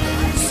church,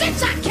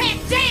 since I can't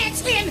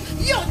dance in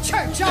your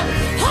church,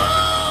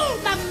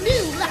 hold my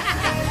mule.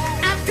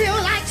 I feel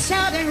like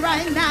shouting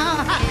right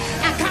now.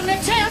 I come to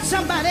tell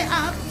somebody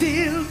I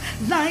feel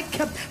like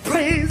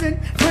praising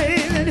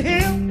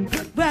him.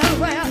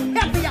 Well,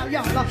 help me out,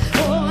 y'all.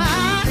 Oh, I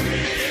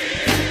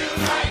feel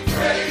like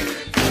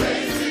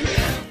praising him.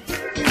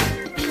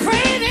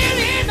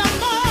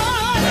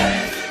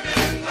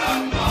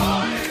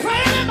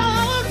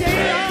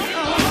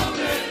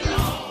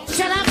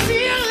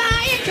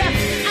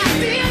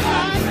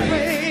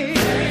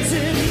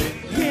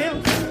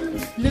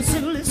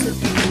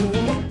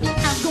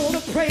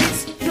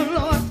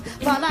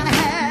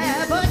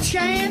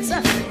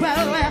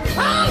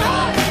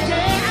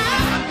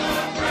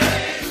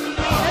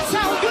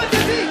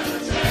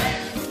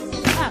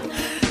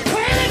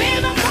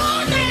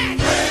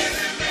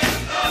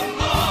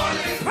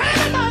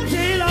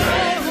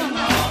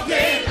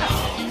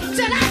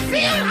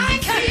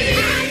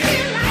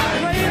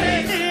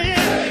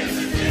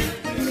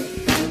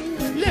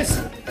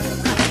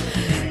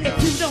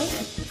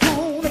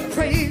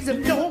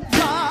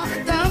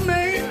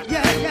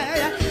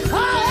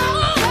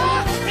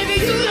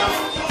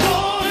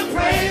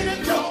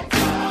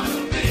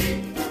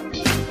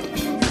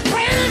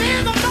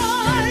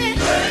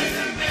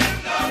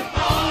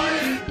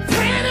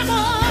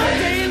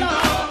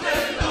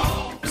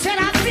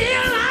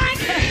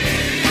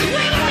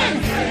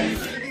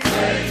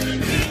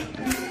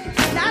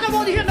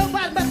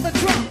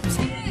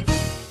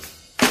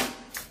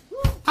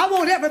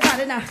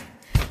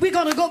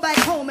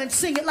 and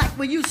sing it like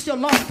we used to a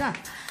long time.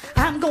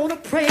 I'm gonna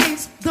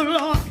praise the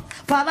Lord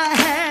while I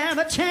have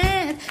a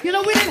chance. You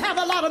know, we didn't have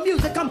a lot of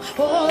music. Come,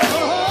 oh,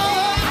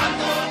 I'm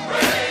gonna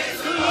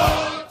praise the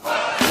Lord while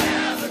I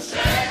have a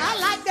chance. I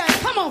like that.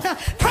 Come on,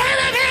 praise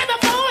Him in the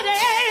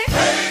morning.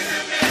 Praise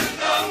Him in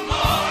the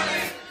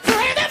morning.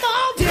 Praise Him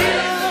all day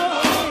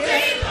long.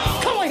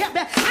 Come on, help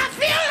me. I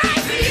feel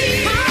like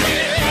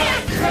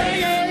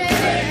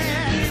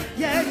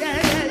yeah.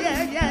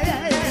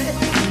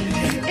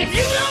 If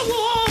you don't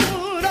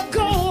want to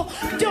go,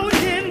 don't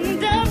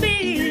hinder me,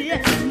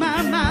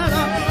 my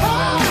Lord.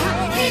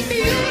 Oh, if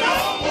you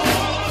don't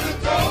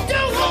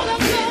want to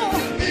go,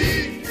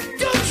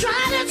 don't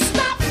try to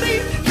stop me.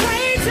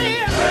 Praise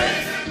Him.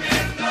 Praise Him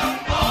in the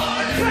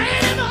morning.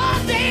 Praise Him all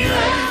day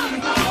long.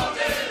 All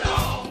day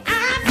long. I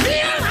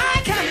feel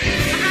like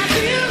praising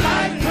the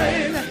Lord.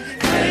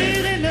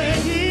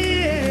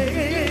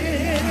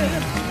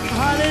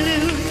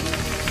 Hallelujah.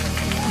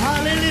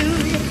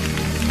 Hallelujah.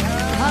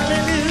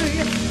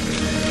 Hallelujah.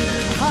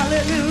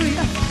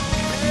 Hallelujah.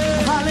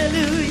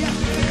 Hallelujah.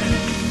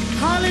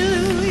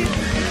 Hallelujah.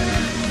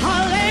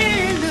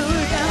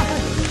 Hallelujah.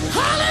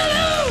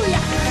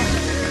 Hallelujah.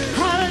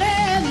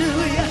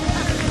 Hallelujah.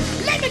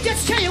 Let me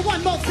just tell you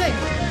one more thing.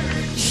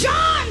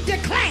 John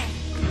declared,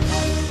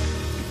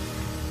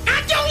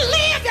 I don't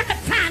live in a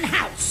fine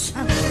house.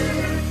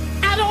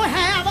 I don't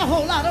have a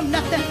whole lot of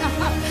nothing.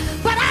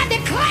 But I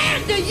declare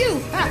to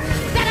you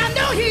that I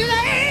know He's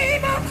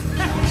able.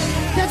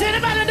 Does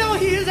anybody know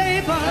He's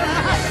able?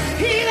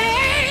 He's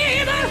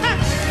able.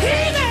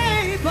 He's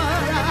able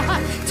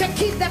to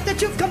keep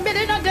that you've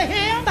committed unto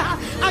Him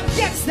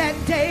against that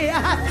day.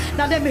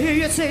 Now let me hear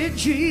you say,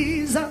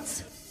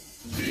 Jesus.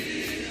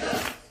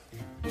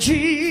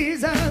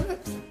 Jesus.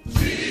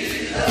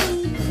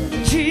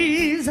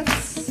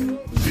 Jesus.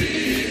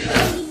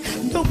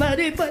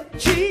 Nobody but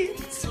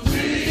Jesus.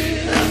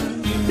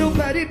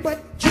 Nobody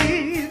but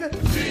Jesus.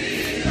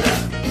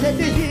 Let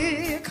me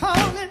hear you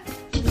calling.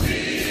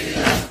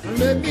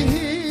 Let me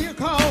hear you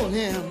call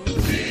Him.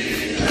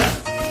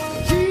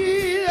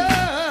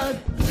 Jesus.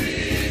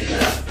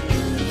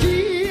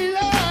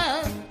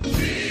 Jesus.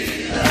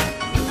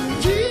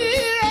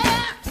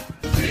 Jesus.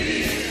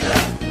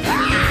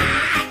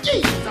 Ah,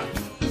 Jesus.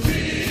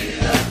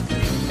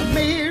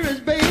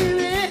 Mary's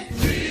baby.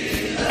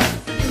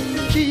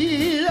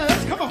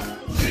 Jesus. Come on.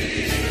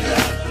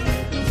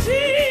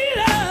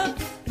 Jesus.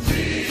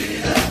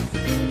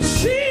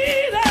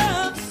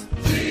 Jesus.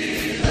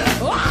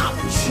 Oh,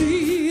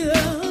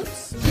 Jesus.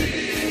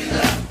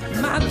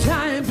 My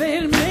time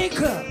pain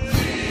maker.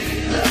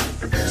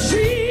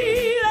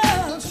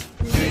 Jesus.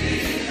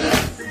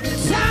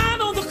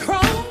 Died on the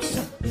cross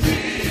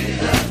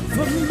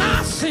for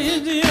my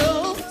sins.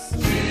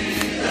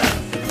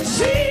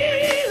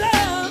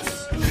 Jesus.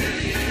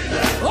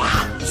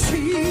 Oh,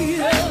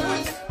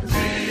 Jesus.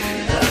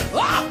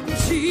 Oh,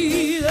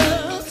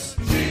 Jesus.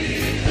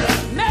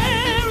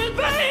 Mary,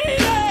 baby.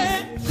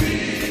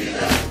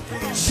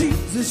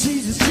 Jesus,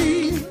 Jesus,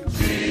 Jesus.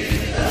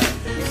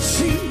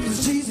 Jesus,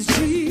 Jesus,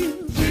 Jesus.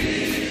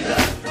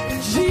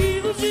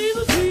 Jesus,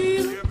 Jesus,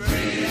 Jesus.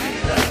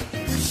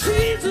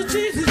 Jesus,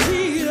 Jesus,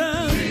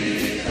 Jesus.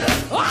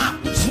 Oh,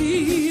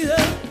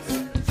 Jesus.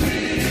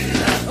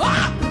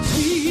 Oh,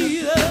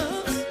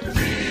 Jesus.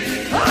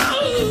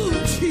 Oh,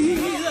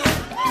 Jesus.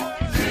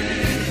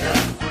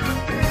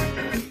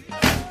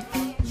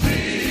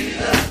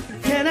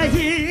 Can I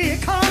hear you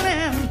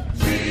calling?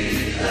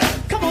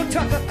 Come on,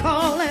 trucker,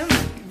 call Him.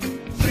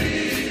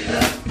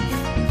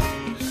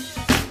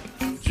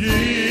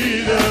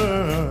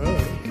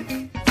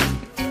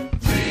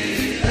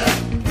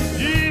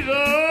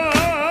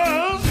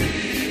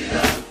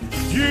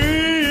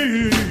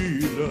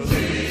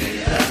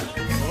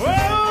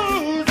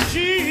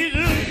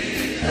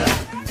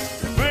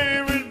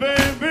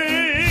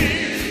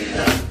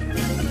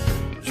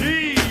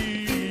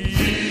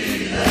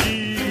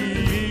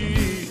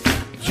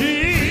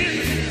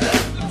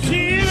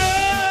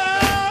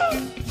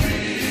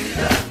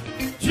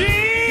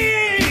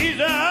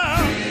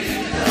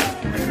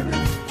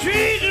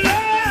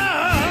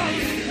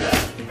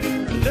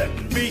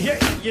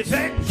 You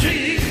say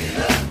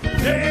Jesus,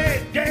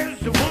 yeah, there's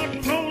the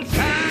one more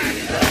time.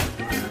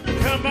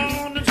 Come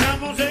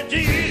on, say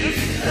Jesus.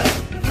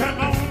 Come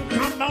on,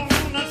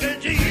 I said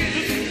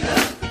Jesus.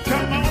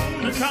 Come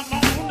on, I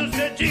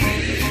said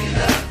Jesus.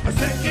 I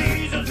said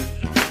Jesus.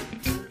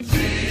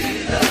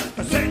 I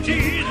said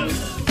Jesus.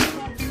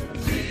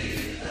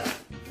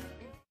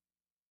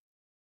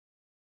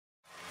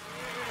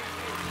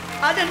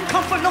 I didn't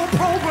come for no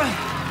program.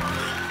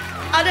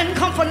 I didn't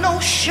come for no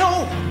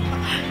show.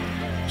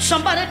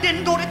 Somebody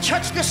didn't go to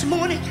church this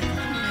morning.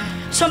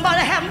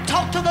 Somebody haven't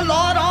talked to the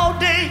Lord all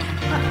day.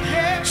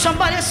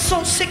 Somebody's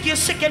so sick, you're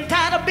sick and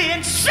tired of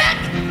being sick.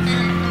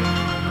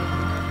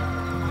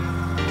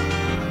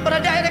 But I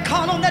dare to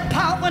call on that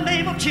powerful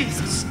name of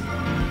Jesus.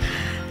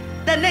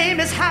 That name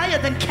is higher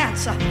than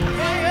cancer.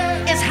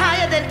 It's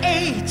higher than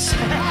AIDS.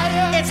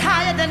 It's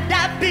higher than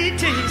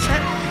diabetes.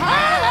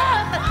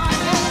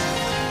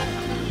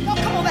 Oh,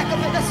 come on back up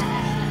here. Listen.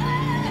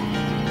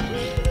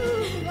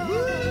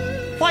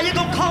 Why you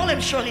gonna call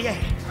him, Shirley?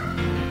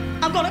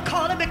 I'm gonna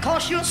call him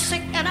because you're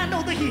sick and I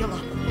know the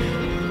healer.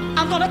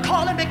 I'm gonna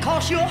call him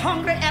because you're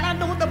hungry and I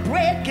know the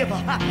bread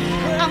giver.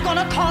 I'm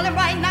gonna call him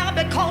right now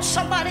because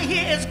somebody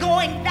here is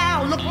going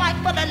down, look like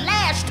for the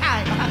last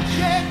time.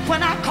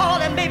 When I call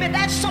him, baby,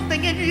 that's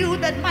something in you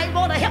that might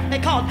want to help me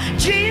call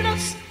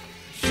Jesus.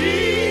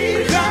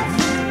 Jesus.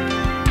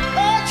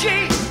 Oh,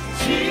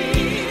 Jesus.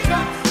 Jesus.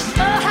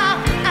 Oh, how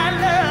I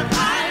love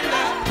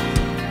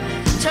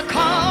to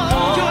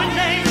call your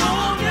name.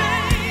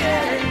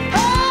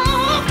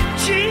 Oh,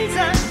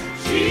 Jesus.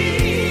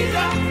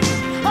 Jesus.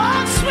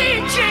 Oh,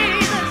 sweet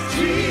Jesus.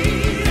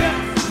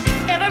 Jesus.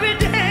 Every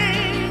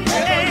day.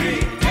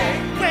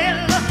 Well,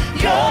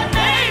 your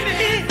name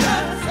is.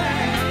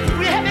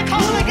 We have to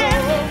call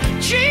again.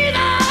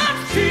 Jesus.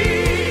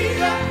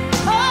 Jesus.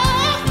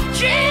 Oh,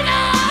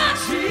 Jesus.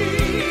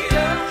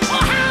 Jesus.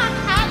 Oh, how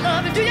I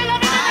love it. Do you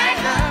love it tonight?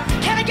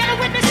 Can I get a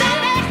witness out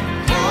there?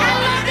 I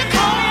love to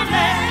call your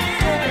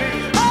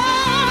name.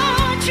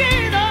 Oh,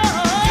 Jesus.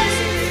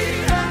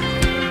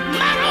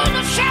 My Rose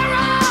of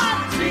Sharon.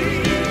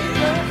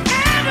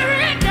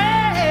 Every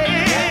day.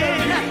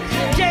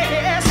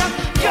 Yes,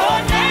 your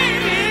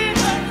name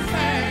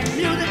is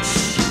music.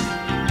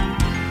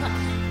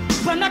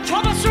 When the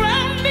trouble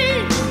surround me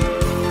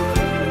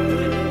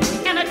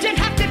and I didn't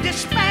have to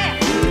despair,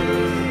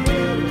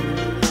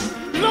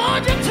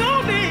 Lord, you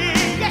told me,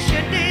 yes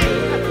you did,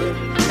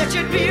 that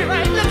you'd be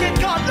right. Look at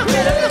God, look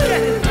at him, look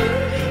at him.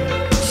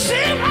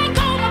 Seemed like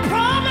all the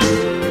problems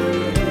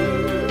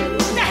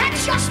that had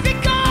just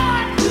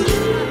begun,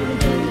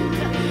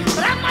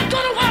 but I'm not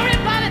gonna worry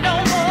about it no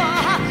more.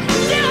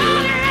 You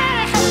already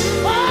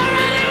won.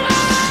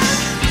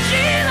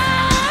 Jesus,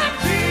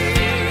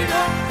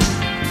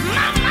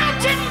 my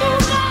mountain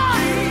mover,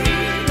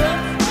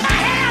 my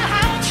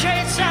hellhound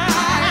chaser.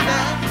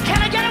 Can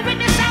I get a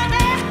witness out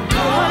there?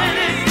 Oh,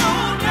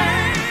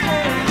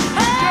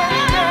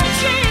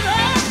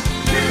 Jesus,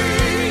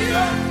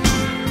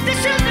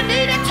 this is the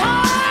needed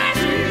time.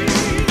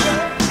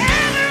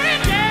 Every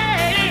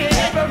day.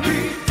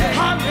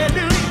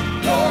 Hallelujah.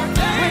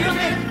 Wait a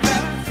minute.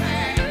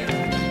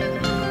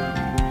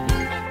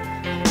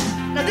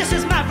 Now this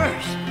is my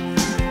verse.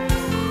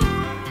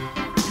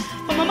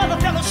 When my mother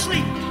fell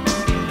asleep,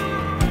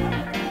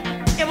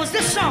 it was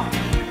this song.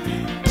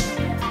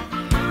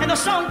 And the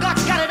song God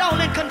got it all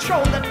in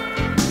control, that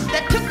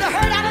took the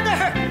hurt out of the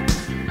hurt.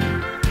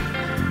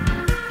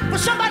 For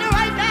somebody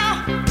right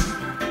now,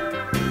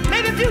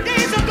 maybe a few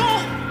days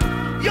ago,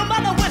 your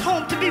mother went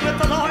home to be with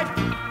the Lord.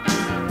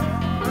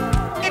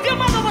 If your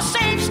mother was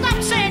saved,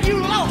 stop saying you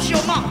lost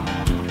your mama.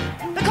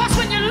 Because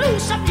when you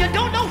lose something, you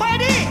don't know where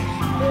it is.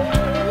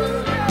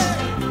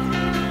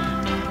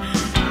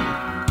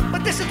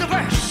 But this is the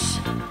verse,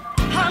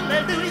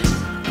 hallelujah,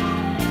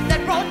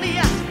 that brought me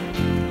out.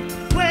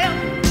 Well,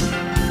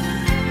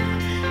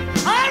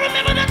 I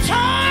remember the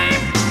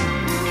time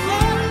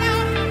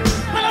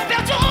when I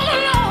felt all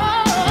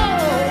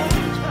alone,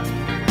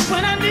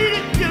 when I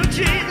needed you,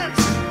 Jesus.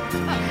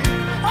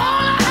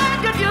 All I had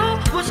to do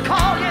was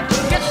call you.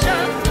 Yes,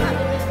 sir.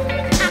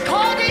 I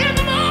called you in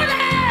the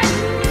morning.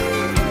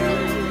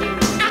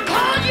 I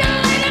called you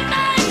late at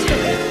night.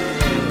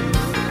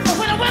 But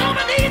when I went on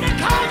my knees and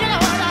called you,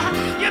 Lord,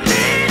 you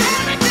mean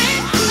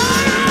everything.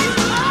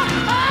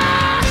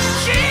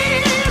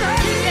 Jesus.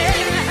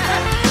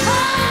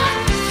 Oh,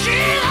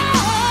 Jesus.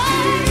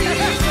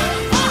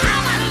 Oh,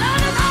 how I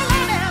love it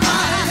already.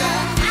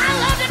 I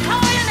love to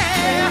call your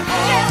name.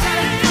 Yes, I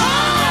do.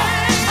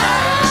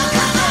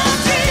 Come on,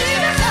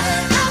 Jesus.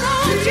 Come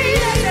on,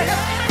 Jesus.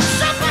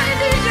 Somebody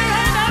needs you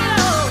right now,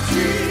 Lord.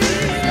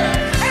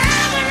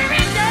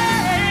 Every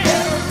day.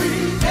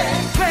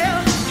 Well,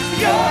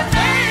 your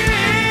name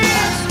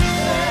is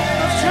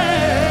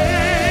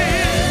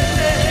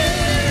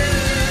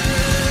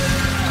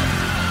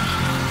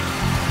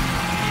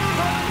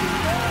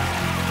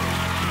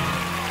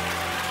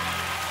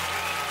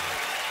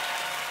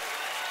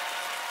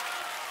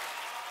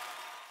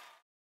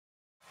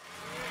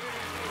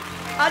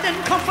I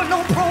didn't come for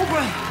no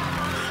program.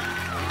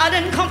 I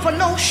didn't come for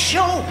no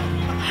show.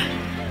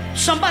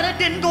 Somebody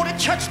didn't go to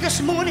church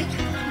this morning.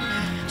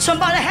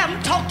 Somebody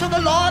haven't talked to the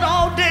Lord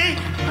all day.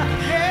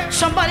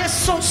 Somebody's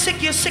so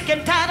sick, you're sick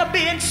and tired of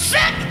being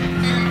sick.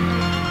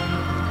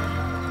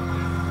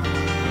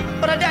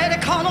 But I dare to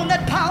call on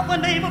that powerful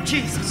name of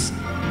Jesus.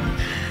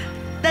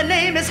 That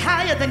name is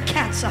higher than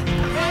cancer.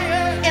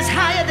 It's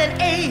higher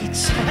than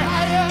AIDS.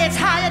 It's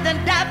higher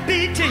than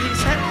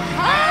diabetes.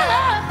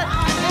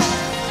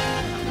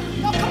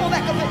 Oh, come on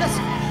back up here.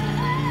 Listen.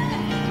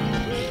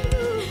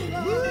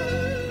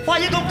 Why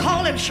you gonna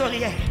call him,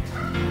 Shirley?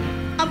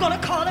 I'm gonna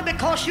call him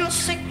because you're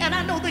sick and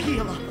I know the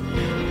healer.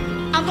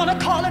 I'm gonna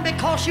call him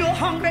because you're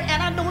hungry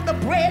and I know the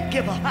bread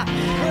giver.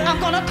 I'm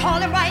gonna call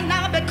him right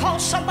now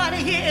because somebody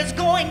here is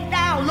going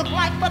down, look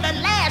like for the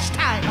last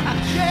time.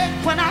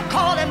 When I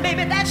call him,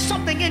 baby, that's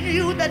something in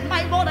you that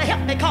might want to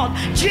help me call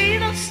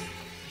Jesus.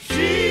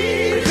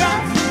 Jesus.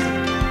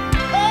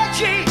 Oh,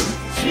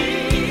 Jesus.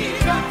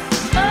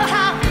 Oh,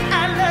 how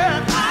I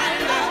love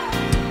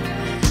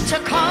to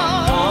call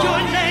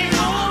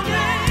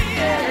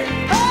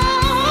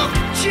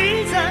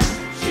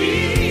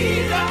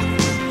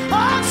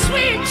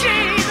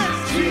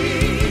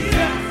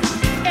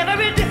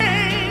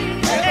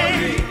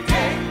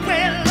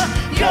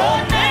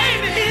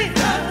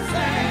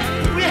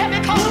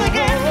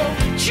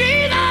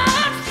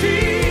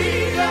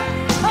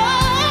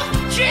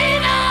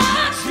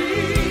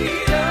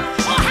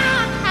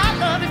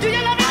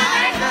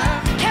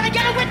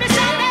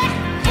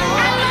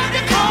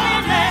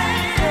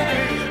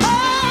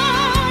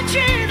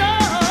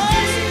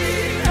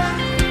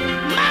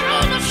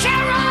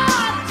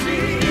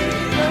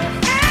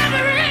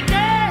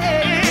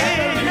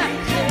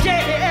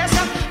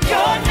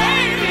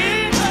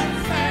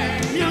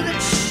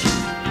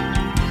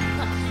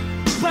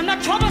when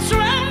the trouble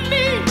surrounded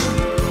me,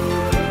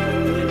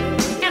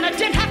 and I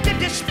didn't have to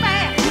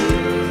despair.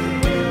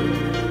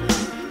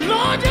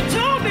 Lord, you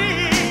told me,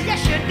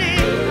 yes you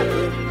did,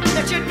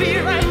 that you'd be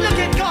right. Look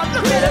at God,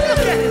 look at him, look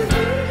at him.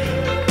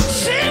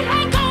 Seemed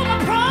like all the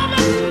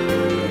promise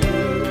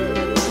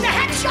that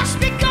had just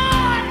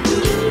begun,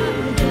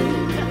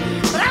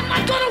 but I'm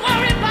not gonna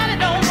worry about it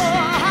no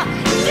more.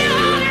 You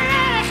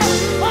already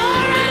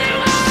won.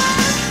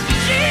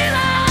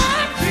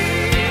 Jesus,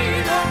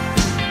 Jesus,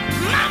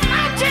 my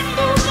mountain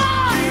mover,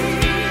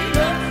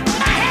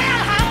 my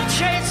hellhound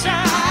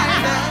chaser.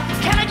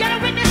 Can I get a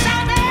witness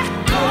out there?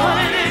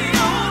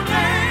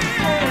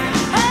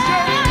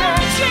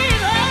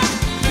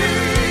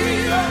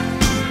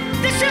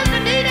 This is the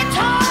needed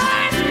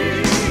time.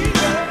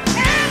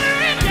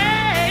 Every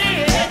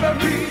day.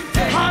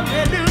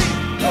 Hallelujah.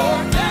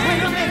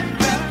 Wait a minute.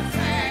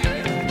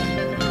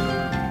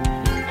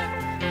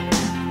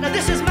 Now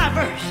this is my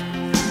verse.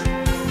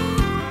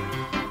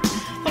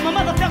 When my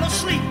mother fell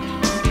asleep,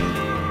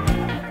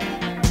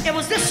 it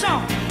was this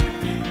song.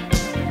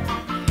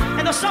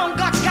 And the song,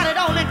 God's got it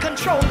all in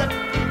control, that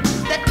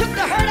took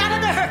the hurt out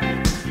of the hurt.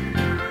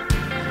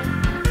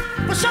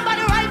 For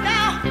somebody right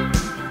now,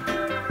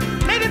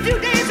 maybe a few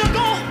days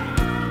ago,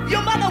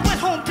 your mother went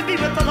home to be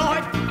with the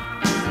Lord.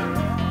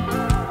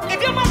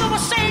 If your mother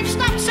was saved,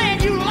 stop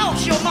saying you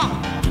lost your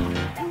mom.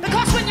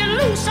 Because when you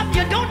lose something,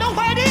 you don't know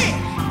where it is.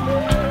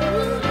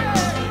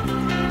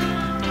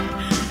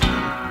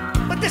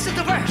 But this is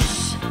the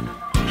verse,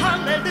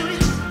 hallelujah,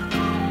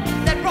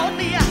 that brought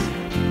me out.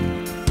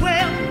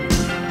 Well,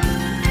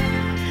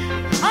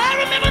 I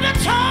remember the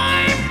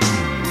time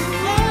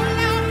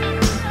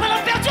when I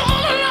felt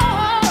all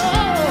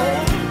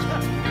alone,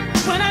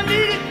 when I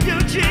needed you,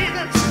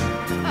 Jesus.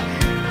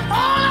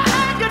 All I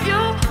had to do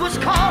was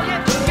call